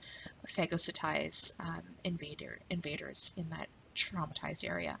help phagocytize invaders in that traumatized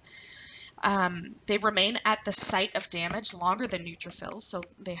area. They remain at the site of damage longer than neutrophils, so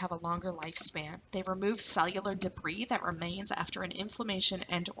they have a longer lifespan. They remove cellular debris that remains after an inflammation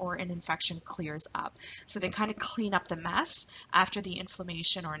and or an infection clears up. So they kind of clean up the mess after the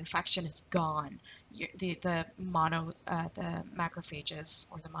inflammation or infection is gone. The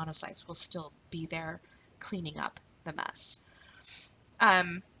macrophages or the monocytes will still be there cleaning up the mess.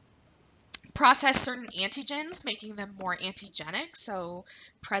 Process certain antigens, making them more antigenic. So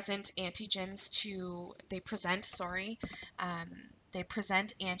they present antigens to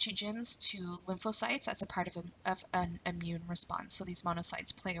lymphocytes as a part of an immune response. So these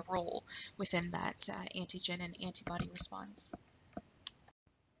monocytes play a role within that antigen and antibody response.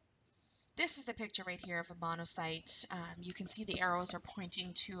 This is the picture right here of a monocyte. You can see the arrows are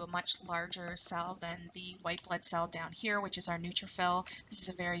pointing to a much larger cell than the white blood cell down here, which is our neutrophil. This is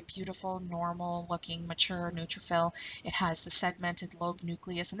a very beautiful, normal-looking, mature neutrophil. It has the segmented lobe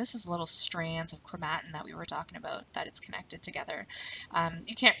nucleus, and this is little strands of chromatin that we were talking about, that it's connected together.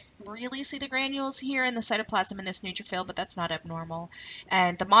 You can't really see the granules here in the cytoplasm in this neutrophil, but that's not abnormal.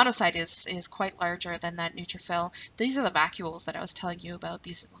 And the monocyte is quite larger than that neutrophil. These are the vacuoles that I was telling you about.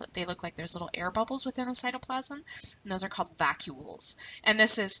 They look like there's little air bubbles within the cytoplasm, and those are called vacuoles. And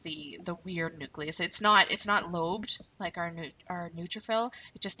this is the weird nucleus. It's not lobed like our neutrophil.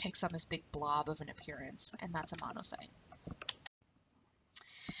 It just takes on this big blob of an appearance, and that's a monocyte.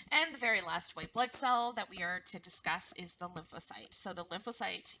 And the very last white blood cell that we are to discuss is the lymphocyte. So the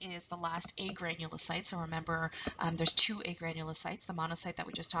lymphocyte is the last agranulocyte. So remember, there's two agranulocytes, the monocyte that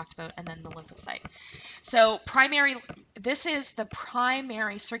we just talked about, and then the lymphocyte. So this is the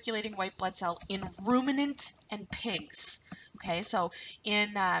primary circulating white blood cell in ruminant and pigs. Okay, so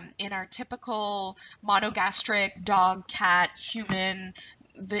in our typical monogastric dog, cat, human,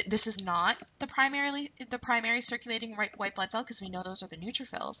 this is not the primary circulating white blood cell because we know those are the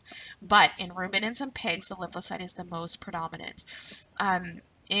neutrophils. But in ruminants and pigs, the lymphocyte is the most predominant.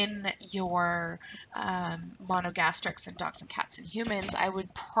 In your monogastrics and dogs and cats and humans, I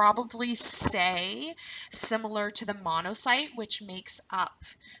would probably say similar to the monocyte, which makes up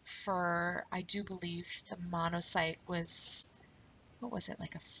for, I do believe the monocyte was, what was it,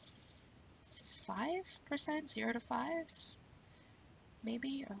 like a 5%, 0 to 5?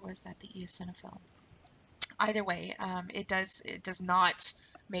 Maybe, or was that the eosinophil? Either way, it does not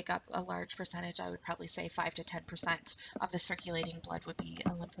make up a large percentage. I would probably say 5 to 10% of the circulating blood would be a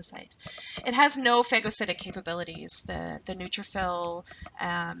lymphocyte. It has no phagocytic capabilities. The neutrophil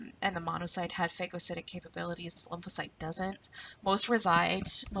and the monocyte had phagocytic capabilities. The lymphocyte doesn't. Most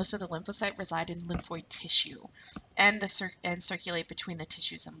of the lymphocyte reside in lymphoid tissue and circulate between the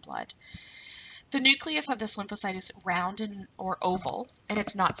tissues and blood. The nucleus of this lymphocyte is round or oval, and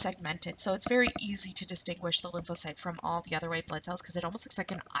it's not segmented, so it's very easy to distinguish the lymphocyte from all the other white blood cells because it almost looks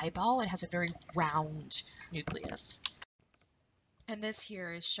like an eyeball. It has a very round nucleus. And this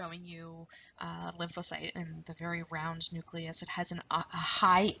here is showing you lymphocyte and the very round nucleus. It has a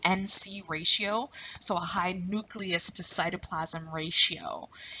high NC ratio, so a high nucleus to cytoplasm ratio.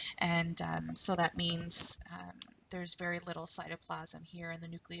 And so that means there's very little cytoplasm here, and the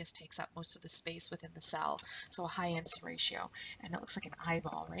nucleus takes up most of the space within the cell. So a high NC ratio, and it looks like an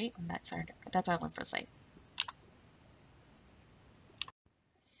eyeball, right? And that's our lymphocyte.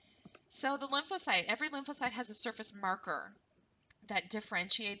 So the lymphocyte, every lymphocyte has a surface marker that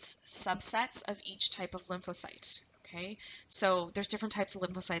differentiates subsets of each type of lymphocyte. Okay, so there's different types of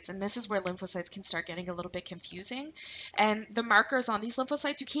lymphocytes, and this is where lymphocytes can start getting a little bit confusing. And the markers on these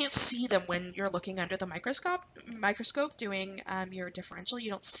lymphocytes, you can't see them when you're looking under the microscope doing your differential.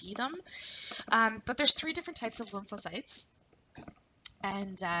 You don't see them. But there's 3 different types of lymphocytes.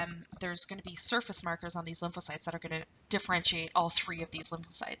 And there's going to be surface markers on these lymphocytes that are going to differentiate all 3 of these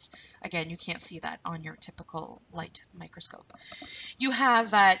lymphocytes. Again, you can't see that on your typical light microscope. You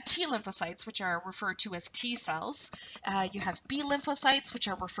have T lymphocytes, which are referred to as T cells. You have B lymphocytes, which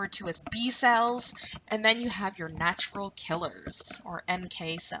are referred to as B cells. And then you have your natural killers, or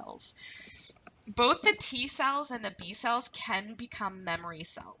NK cells. Both the T cells and the B cells can become memory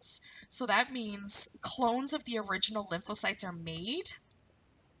cells. So that means clones of the original lymphocytes are made.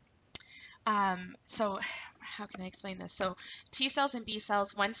 So how can I explain this? So T cells and B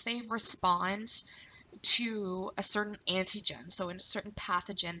cells, once they respond to a certain antigen, so in a certain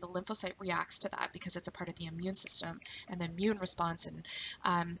pathogen, the lymphocyte reacts to that because it's a part of the immune system and the immune response,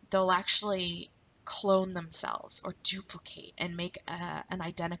 and they'll actually clone themselves or duplicate and make an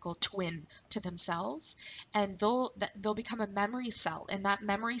identical twin to themselves, and they'll become a memory cell. And that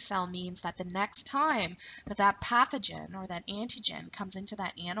memory cell means that the next time that pathogen or that antigen comes into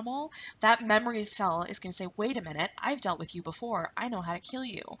that animal, that memory cell is going to say, wait a minute, I've dealt with you before, I know how to kill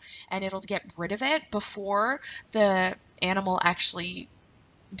you, and it'll get rid of it before the animal actually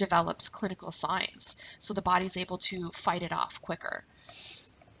develops clinical signs, so the body's able to fight it off quicker.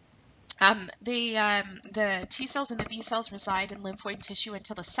 The T cells and the B cells reside in lymphoid tissue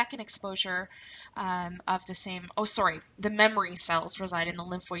until the second exposure of the same, the memory cells reside in the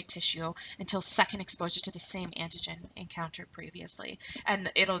lymphoid tissue until second exposure to the same antigen encountered previously.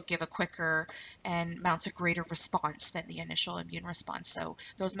 And it'll give a quicker and mounts a greater response than the initial immune response. So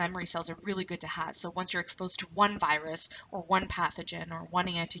those memory cells are really good to have. So once you're exposed to one virus or one pathogen or one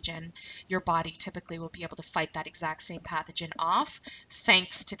antigen, your body typically will be able to fight that exact same pathogen off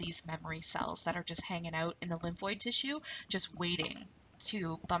thanks to these memory cells that are just hanging out in the lymphoid tissue, just waiting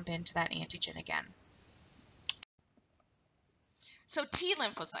to bump into that antigen again. So T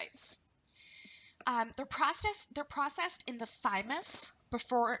lymphocytes, they're processed in the thymus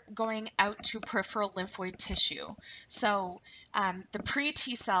before going out to peripheral lymphoid tissue. So the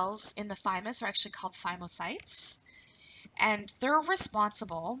pre-T cells in the thymus are actually called thymocytes. And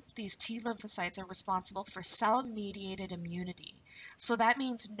these T lymphocytes are responsible for cell-mediated immunity. So that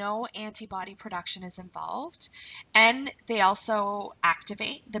means no antibody production is involved, and they also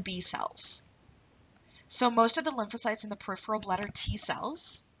activate the B cells. So most of the lymphocytes in the peripheral blood are T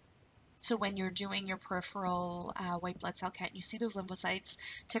cells. So when you're doing your peripheral white blood cell count, you see those lymphocytes,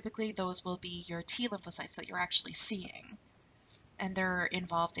 typically those will be your T lymphocytes that you're actually seeing, and they're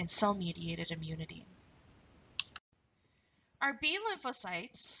involved in cell-mediated immunity. Our B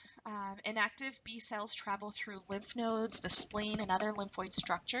lymphocytes, inactive B cells travel through lymph nodes, the spleen, and other lymphoid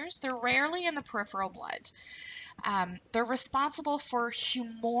structures. They're rarely in the peripheral blood. They're responsible for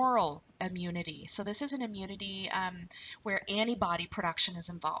humoral immunity. So this is an immunity where antibody production is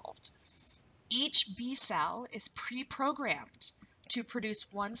involved. Each B cell is pre-programmed to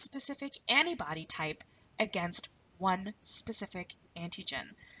produce one specific antibody type against one specific antigen.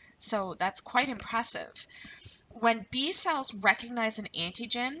 So that's quite impressive. When B cells recognize an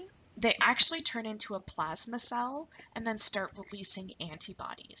antigen, they actually turn into a plasma cell and then start releasing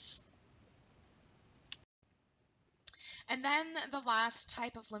antibodies. And then the last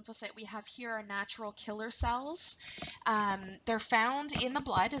type of lymphocyte we have here are natural killer cells. They're found in the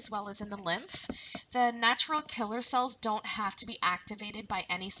blood as well as in the lymph. The natural killer cells don't have to be activated by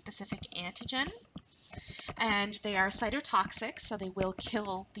any specific antigen, and they are cytotoxic, so they will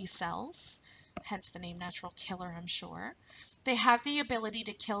kill these cells. Hence the name natural killer, I'm sure. They have the ability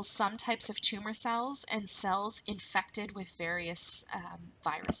to kill some types of tumor cells and cells infected with various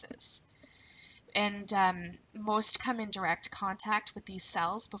viruses. And most come in direct contact with these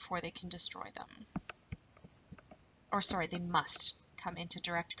cells before they can destroy them. They must come into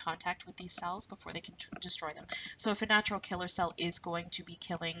direct contact with these cells before they can destroy them. So if a natural killer cell is going to be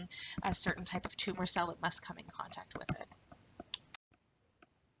killing a certain type of tumor cell, it must come in contact with it.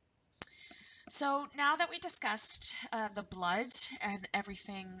 So now that we discussed the blood and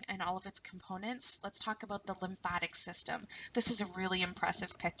everything and all of its components, let's talk about the lymphatic system. This is a really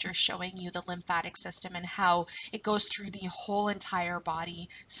impressive picture showing you the lymphatic system and how it goes through the whole entire body,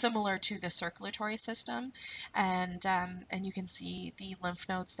 similar to the circulatory system. And you can see the lymph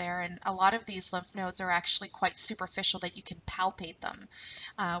nodes there. And a lot of these lymph nodes are actually quite superficial that you can palpate them.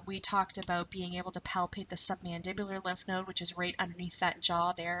 We talked about being able to palpate the submandibular lymph node, which is right underneath that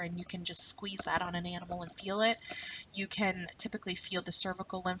jaw there, and you can just squeeze place that on an animal and feel it. You can typically feel the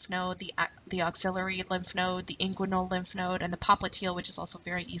cervical lymph node, the auxiliary lymph node, the inguinal lymph node, and the popliteal, which is also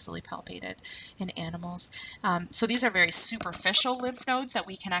very easily palpated in animals. So these are very superficial lymph nodes that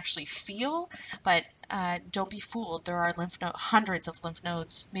we can actually feel, but don't be fooled. There are hundreds of lymph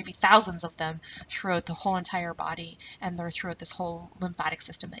nodes, maybe thousands of them throughout the whole entire body, and they're throughout this whole lymphatic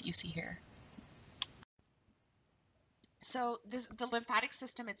system that you see here. So the lymphatic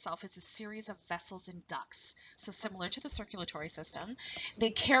system itself is a series of vessels and ducts, so similar to the circulatory system. They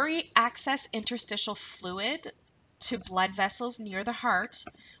carry excess interstitial fluid to blood vessels near the heart,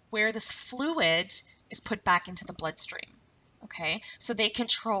 where this fluid is put back into the bloodstream. Okay, so they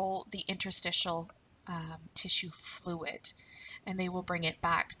control the interstitial tissue fluid, and they will bring it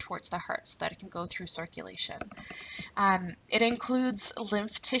back towards the heart so that it can go through circulation. It includes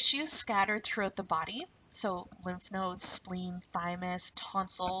lymph tissue scattered throughout the body, so lymph nodes, spleen, thymus,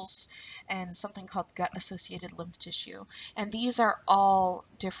 tonsils, and something called gut-associated lymph tissue. And these are all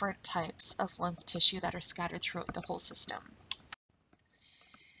different types of lymph tissue that are scattered throughout the whole system.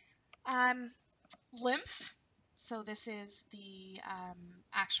 Lymph, so this is the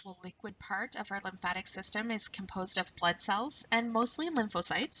actual liquid part of our lymphatic system, is composed of blood cells and mostly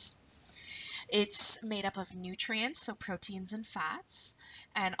lymphocytes. It's made up of nutrients, so proteins and fats,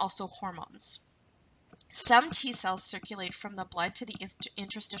 and also hormones. Some T cells circulate from the blood to the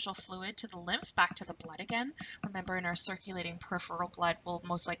interstitial fluid to the lymph, back to the blood again. Remember, in our circulating peripheral blood, we'll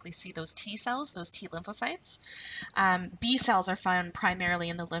most likely see those T cells, those T lymphocytes. B cells are found primarily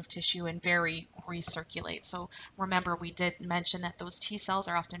in the lymph tissue and very recirculate. So remember, we did mention that those T cells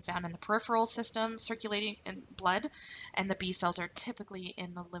are often found in the peripheral system, circulating in blood, and the B cells are typically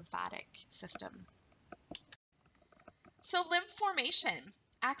in the lymphatic system. So lymph formation.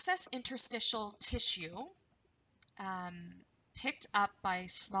 Excess interstitial tissue picked up by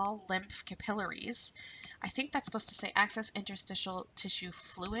small lymph capillaries. I think that's supposed to say excess interstitial tissue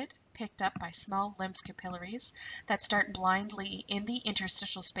fluid picked up by small lymph capillaries that start blindly in the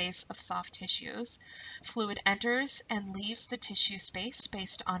interstitial space of soft tissues. Fluid enters and leaves the tissue space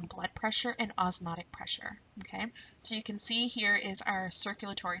based on blood pressure and osmotic pressure. Okay, so you can see here is our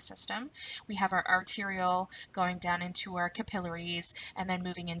circulatory system. We have our arterial going down into our capillaries and then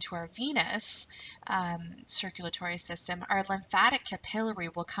moving into our venous circulatory system. Our lymphatic capillary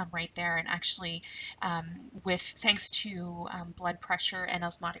will come right there, and actually thanks to blood pressure and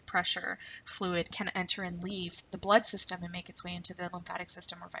osmotic pressure, fluid can enter and leave the blood system and make its way into the lymphatic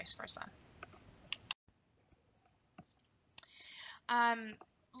system, or vice versa.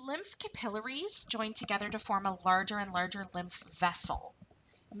 Lymph capillaries join together to form a larger and larger lymph vessel.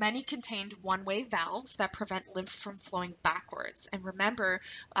 Many contained one-way valves that prevent lymph from flowing backwards. And remember,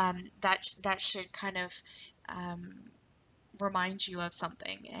 that should kind of remind you of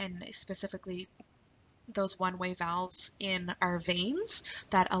something, and specifically those one-way valves in our veins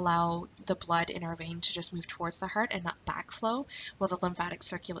that allow the blood in our vein to just move towards the heart and not backflow. Well, the lymphatic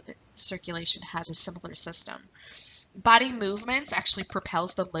circulation has a similar system. Body movements actually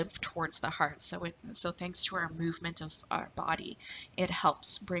propels the lymph towards the heart. So thanks to our movement of our body, it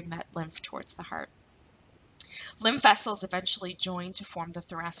helps bring that lymph towards the heart. Lymph vessels eventually join to form the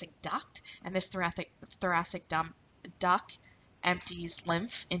thoracic duct, and this thoracic duct empties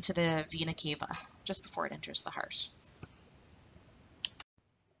lymph into the vena cava just before it enters the heart.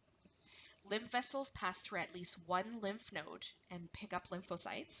 Lymph vessels pass through at least one lymph node and pick up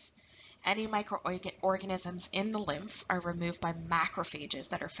lymphocytes. Any microorganisms in the lymph are removed by macrophages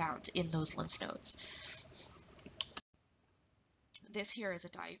that are found in those lymph nodes. This here is a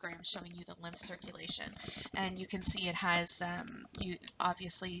diagram showing you the lymph circulation, and you can see it has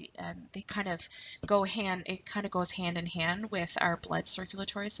they kind of go goes hand in hand with our blood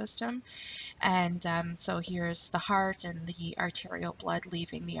circulatory system. And so here's the heart and the arterial blood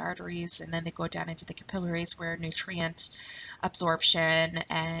leaving the arteries, and then they go down into the capillaries where nutrient absorption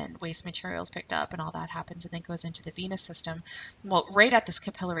and waste materials picked up and all that happens, and then goes into the venous system. Well, right at this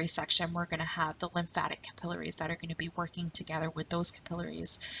capillary section, we're going to have the lymphatic capillaries that are going to be working together with those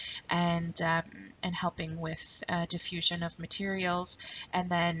capillaries and helping with diffusion of materials, and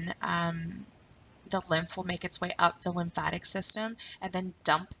then the lymph will make its way up the lymphatic system and then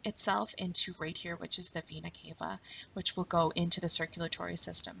dump itself into right here, which is the vena cava, which will go into the circulatory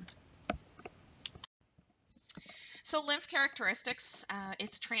system. So lymph characteristics,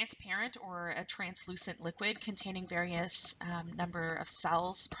 it's transparent or a translucent liquid containing various number of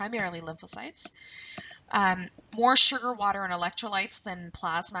cells, primarily lymphocytes. More sugar, water, and electrolytes than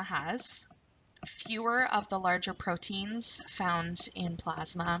plasma has. Fewer of the larger proteins found in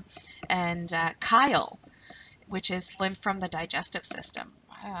plasma, and chyle. which is lymph from the digestive system.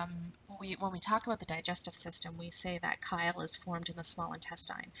 When we talk about the digestive system, we say that chyle is formed in the small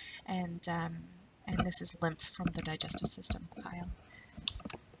intestine, and this is lymph from the digestive system, chyle.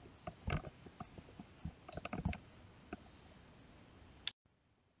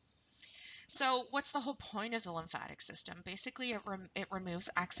 So what's the whole point of the lymphatic system? Basically, it removes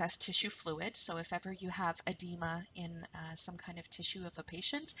excess tissue fluid. So if ever you have edema in some kind of tissue of a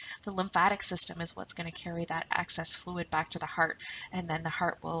patient, the lymphatic system is what's going to carry that excess fluid back to the heart, and then the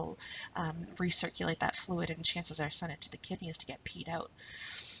heart will recirculate that fluid, and chances are send it to the kidneys to get peed out.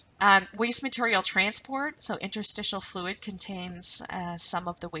 Waste material transport. So interstitial fluid contains some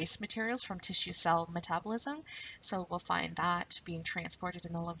of the waste materials from tissue cell metabolism. So we'll find that being transported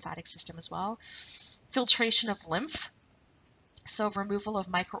in the lymphatic system as well. Filtration of lymph. So removal of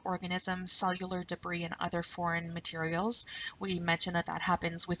microorganisms, cellular debris, and other foreign materials. We mentioned that that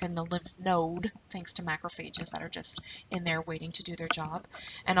happens within the lymph node, thanks to macrophages that are just in there waiting to do their job,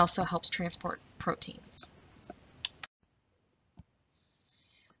 and also helps transport proteins.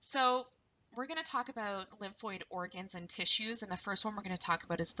 So we're going to talk about lymphoid organs and tissues, and the first one we're going to talk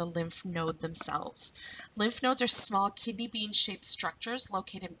about is the lymph node themselves. Lymph nodes are small kidney bean-shaped structures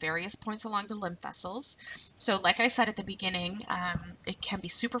located in various points along the lymph vessels. So like I said at the beginning, it can be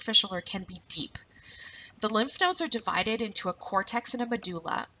superficial or it can be deep. The lymph nodes are divided into a cortex and a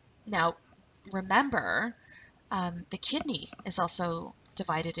medulla. Now, remember, the kidney is also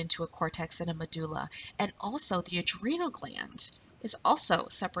divided into a cortex and a medulla, and also the adrenal gland is also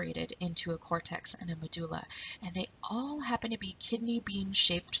separated into a cortex and a medulla, and they all happen to be kidney bean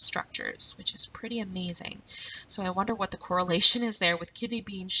shaped structures, which is pretty amazing. So I wonder what the correlation is there with kidney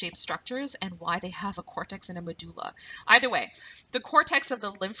bean shaped structures and why they have a cortex and a medulla. Either way, the cortex of the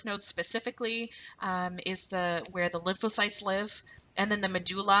lymph node specifically is where the lymphocytes live, and then the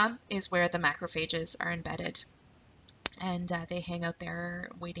medulla is where the macrophages are embedded. And they hang out there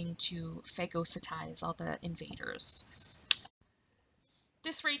waiting to phagocytize all the invaders.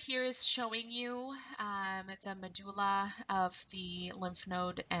 This right here is showing you the medulla of the lymph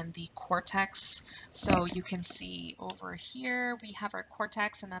node and the cortex. So you can see over here we have our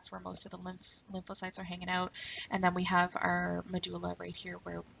cortex, and that's where most of the lymphocytes are hanging out. And then we have our medulla right here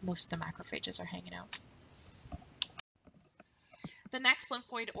where most of the macrophages are hanging out. The next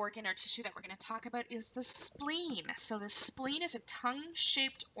lymphoid organ or tissue that we're going to talk about is the spleen. So the spleen is a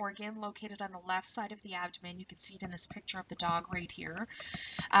tongue-shaped organ located on the left side of the abdomen. You can see it in this picture of the dog right here.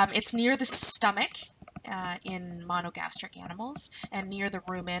 It's near the stomach in monogastric animals and near the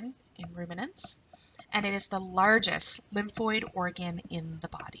rumen in ruminants. And it is the largest lymphoid organ in the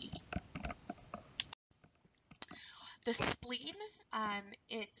body. The spleen,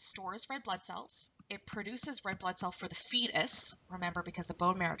 it stores red blood cells. It produces red blood cell for the fetus. Remember, because the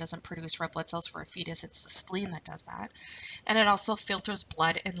bone marrow doesn't produce red blood cells for a fetus, it's the spleen that does that. And it also filters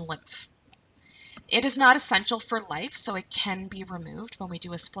blood and lymph. It is not essential for life, so it can be removed when we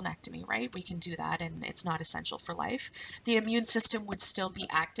do a splenectomy, right? We can do that, and it's not essential for life. The immune system would still be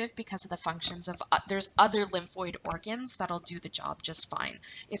active because of the functions of, there's other lymphoid organs that'll do the job just fine.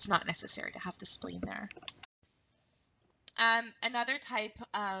 It's not necessary to have the spleen there. Another type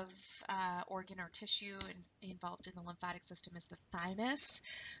of organ or tissue involved in the lymphatic system is the thymus.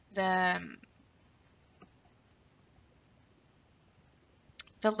 The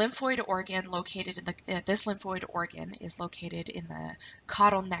lymphoid organ located in this lymphoid organ is located in the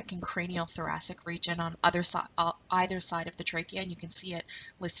caudal neck and cranial thoracic region on either side of the trachea, and you can see it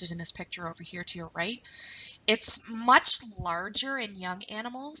listed in this picture over here to your right. It's much larger in young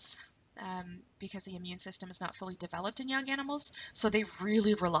animals. Because the immune system is not fully developed in young animals, so they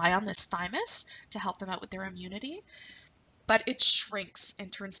really rely on this thymus to help them out with their immunity, but it shrinks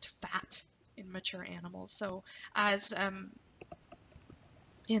and turns to fat in mature animals. So as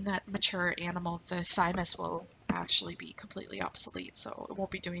in that mature animal, the thymus will actually be completely obsolete, so it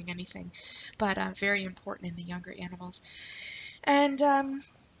won't be doing anything, but very important in the younger animals. And the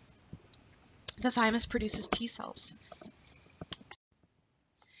thymus produces T cells.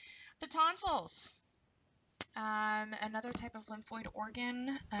 The tonsils. Another type of lymphoid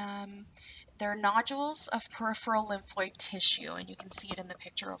organ. They're nodules of peripheral lymphoid tissue, and you can see it in the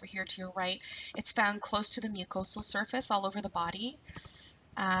picture over here to your right. It's found close to the mucosal surface all over the body.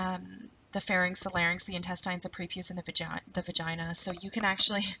 The pharynx, the larynx, the intestines, the prepuce, and the vagina. So you can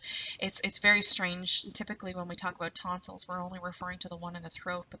actually, it's very strange. Typically when we talk about tonsils, we're only referring to the one in the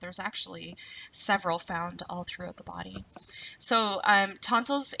throat, but there's actually several found all throughout the body. So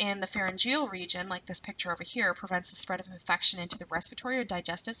tonsils in the pharyngeal region, like this picture over here, prevents the spread of infection into the respiratory or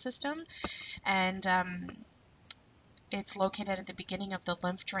digestive system, and it's located at the beginning of the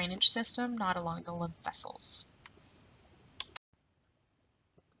lymph drainage system, not along the lymph vessels.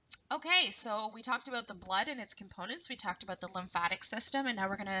 Okay, so we talked about the blood and its components, we talked about the lymphatic system, and now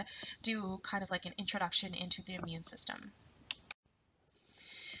we're going to do kind of like an introduction into the immune system.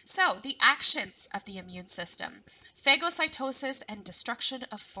 So, the actions of the immune system: phagocytosis and destruction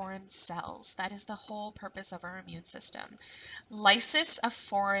of foreign cells. That is the whole purpose of our immune system. Lysis of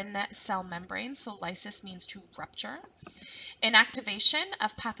foreign cell membranes. So, lysis means to rupture. Inactivation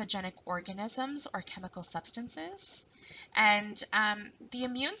of pathogenic organisms or chemical substances. And the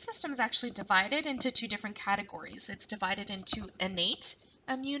immune system is actually divided into two different categories. It's divided into innate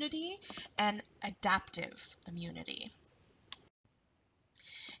immunity and adaptive immunity.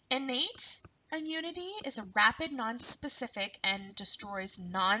 Innate immunity is a rapid, non-specific, and destroys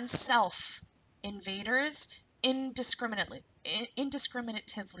non-self invaders indiscriminately.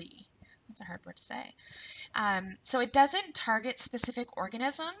 That's a hard word to say. So it doesn't target specific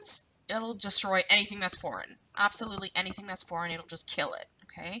organisms. It'll destroy anything that's foreign. Absolutely anything that's foreign, it'll just kill it.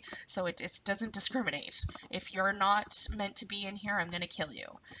 Okay, so it doesn't discriminate. If you're not meant to be in here, I'm going to kill you.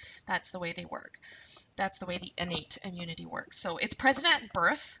 That's the way they work. That's the way the innate immunity works. So it's present at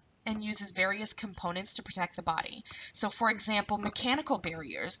birth and uses various components to protect the body. So for example, mechanical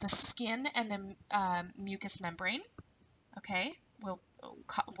barriers, the skin and the mucous membrane, okay, will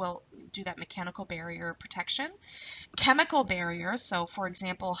do that mechanical barrier protection. Chemical barriers, so for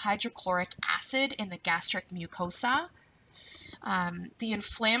example, hydrochloric acid in the gastric mucosa. The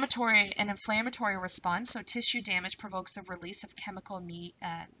inflammatory response, so tissue damage provokes a release of chemical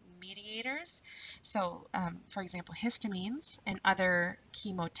mediators, so for example, histamines and other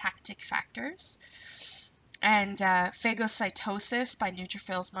chemotactic factors. And phagocytosis by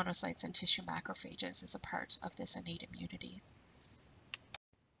neutrophils, monocytes, and tissue macrophages is a part of this innate immunity.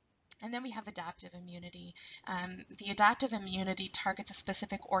 And then we have adaptive immunity. The adaptive immunity targets a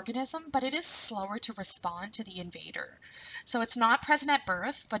specific organism, but it is slower to respond to the invader. So it's not present at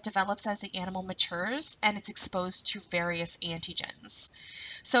birth, but develops as the animal matures, and it's exposed to various antigens.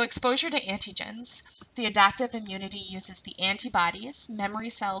 So exposure to antigens, the adaptive immunity uses the antibodies, memory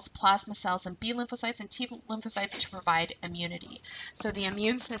cells, plasma cells, and B lymphocytes and T lymphocytes to provide immunity. So the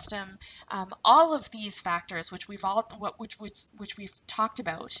immune system, all of these factors, which we've talked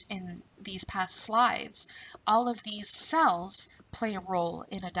about in these past slides, all of these cells play a role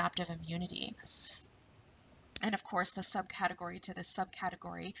in adaptive immunity. And of course, the subcategory to this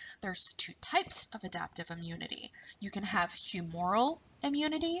subcategory, there's two types of adaptive immunity. You can have humoral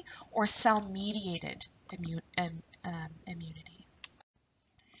immunity or cell-mediated immunity.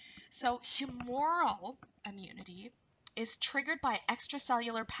 So humoral immunity is triggered by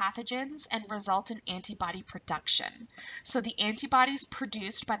extracellular pathogens and result in antibody production. So the antibodies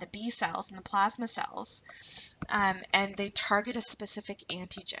produced by the B cells and the plasma cells, and they target a specific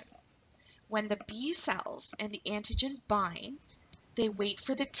antigen. When the B cells and the antigen bind, they wait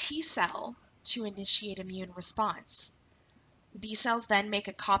for the T cell to initiate immune response. B cells then make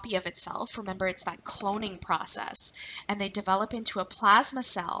a copy of itself. Remember, it's that cloning process. And they develop into a plasma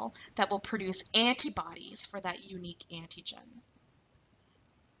cell that will produce antibodies for that unique antigen.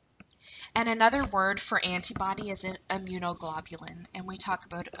 And another word for antibody is an immunoglobulin. And we talk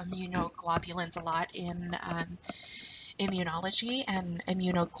about immunoglobulins a lot in immunology, and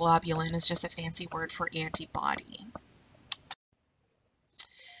immunoglobulin is just a fancy word for antibody.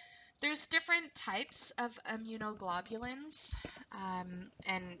 There's different types of immunoglobulins,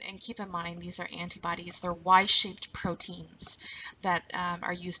 and keep in mind these are antibodies. They're Y-shaped proteins that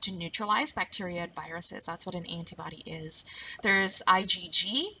are used to neutralize bacteria and viruses. That's what an antibody is. There's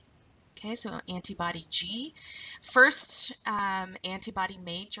IgG. Okay, so antibody G, first antibody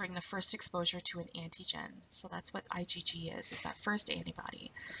made during the first exposure to an antigen. So that's what IgG is that first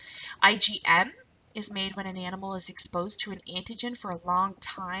antibody. IgM is made when an animal is exposed to an antigen for a long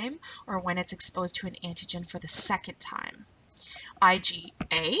time or when it's exposed to an antigen for the second time.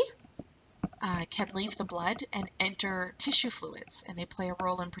 IgA can leave the blood and enter tissue fluids, and they play a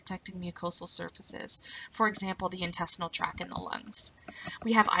role in protecting mucosal surfaces, for example, the intestinal tract and the lungs.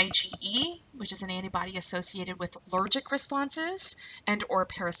 We have IgE, which is an antibody associated with allergic responses and or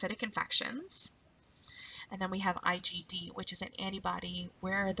parasitic infections. And then we have IgD, which is an antibody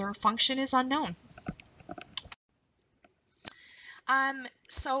where their function is unknown.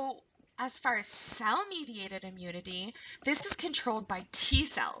 So as far as cell-mediated immunity, this is controlled by T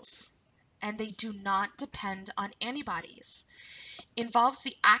cells, and they do not depend on antibodies. Involves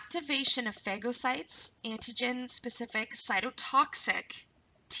the activation of phagocytes, antigen-specific cytotoxic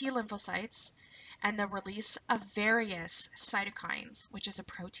T lymphocytes, and the release of various cytokines, which is a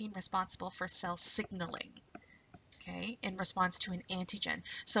protein responsible for cell signaling, okay, in response to an antigen.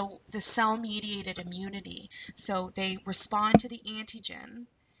 So the cell-mediated immunity, so they respond to the antigen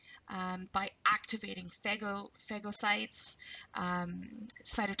by activating phagocytes,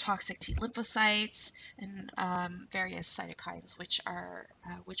 cytotoxic T lymphocytes, and various cytokines,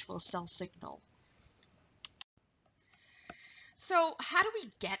 which will cell signal. So how do we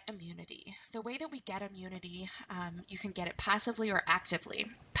get immunity? The way that we get immunity, you can get it passively or actively.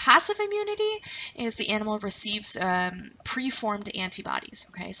 Passive immunity is the animal receives preformed antibodies.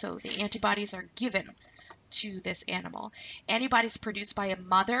 Okay, so the antibodies are given to this animal. Antibodies produced by a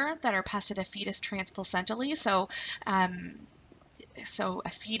mother that are passed to the fetus transplacentally. So a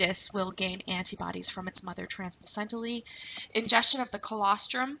fetus will gain antibodies from its mother transplacentally. Ingestion of the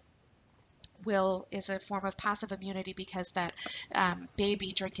colostrum is a form of passive immunity because that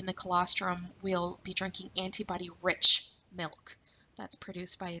baby drinking the colostrum will be drinking antibody-rich milk that's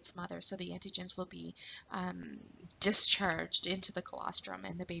produced by its mother. So the antigens will be discharged into the colostrum,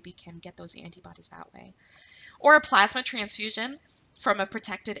 and the baby can get those antibodies that way. Or a plasma transfusion from a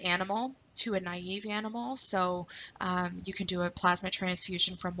protected animal to a naive animal. So you can do a plasma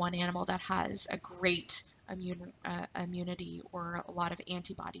transfusion from one animal that has a great immunity or a lot of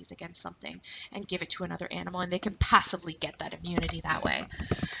antibodies against something and give it to another animal, and they can passively get that immunity that way.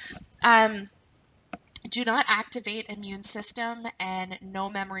 Do not activate immune system, and no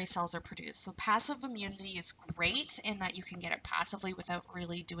memory cells are produced. So passive immunity is great in that you can get it passively without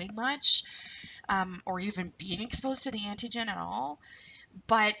really doing much, or even being exposed to the antigen at all.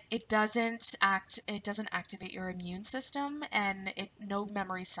 But it doesn't activate your immune system, and no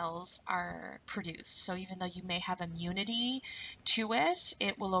memory cells are produced. So even though you may have immunity to it,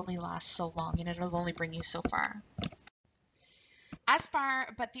 it will only last so long, and it'll only bring you so far.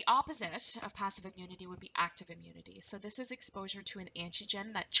 But the opposite of passive immunity would be active immunity. So this is exposure to an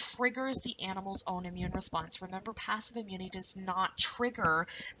antigen that triggers the animal's own immune response. Remember, passive immunity does not trigger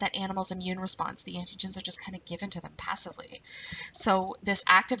that animal's immune response. The antigens are just kind of given to them passively. So this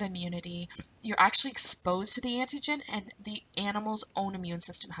active immunity, you're actually exposed to the antigen, and the animal's own immune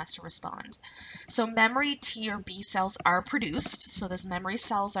system has to respond. So memory T or B cells are produced. So those memory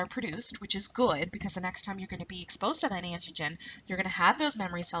cells are produced, which is good because the next time you're going to be exposed to that antigen, you're going to have those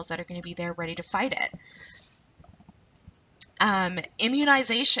memory cells that are going to be there ready to fight it.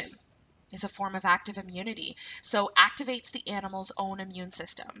 Immunization is a form of active immunity, so activates the animal's own immune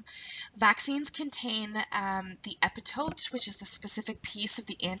system. Vaccines contain the epitope, which is the specific piece of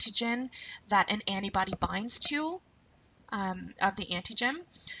the antigen that an antibody binds to of the antigen.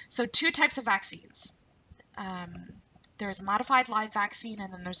 So two types of vaccines. There's a modified live vaccine,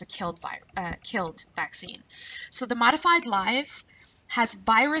 and then there's a killed vaccine. So the modified live has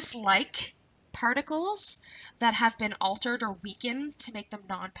virus-like particles that have been altered or weakened to make them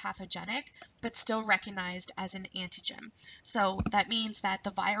non-pathogenic, but still recognized as an antigen. So that means that the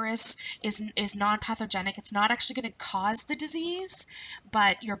virus is non-pathogenic. It's not actually going to cause the disease,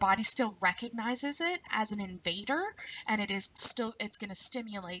 but your body still recognizes it as an invader, and it's going to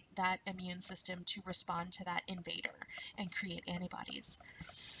stimulate that immune system to respond to that invader and create antibodies.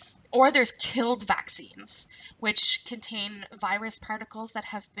 Or there's killed vaccines, which contain virus particles that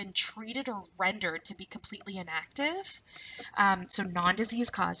have been treated or rendered to be completely inactive, so non-disease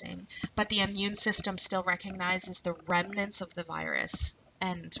causing, but the immune system still recognizes the remnants of the virus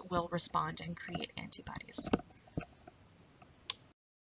and will respond and create antibodies.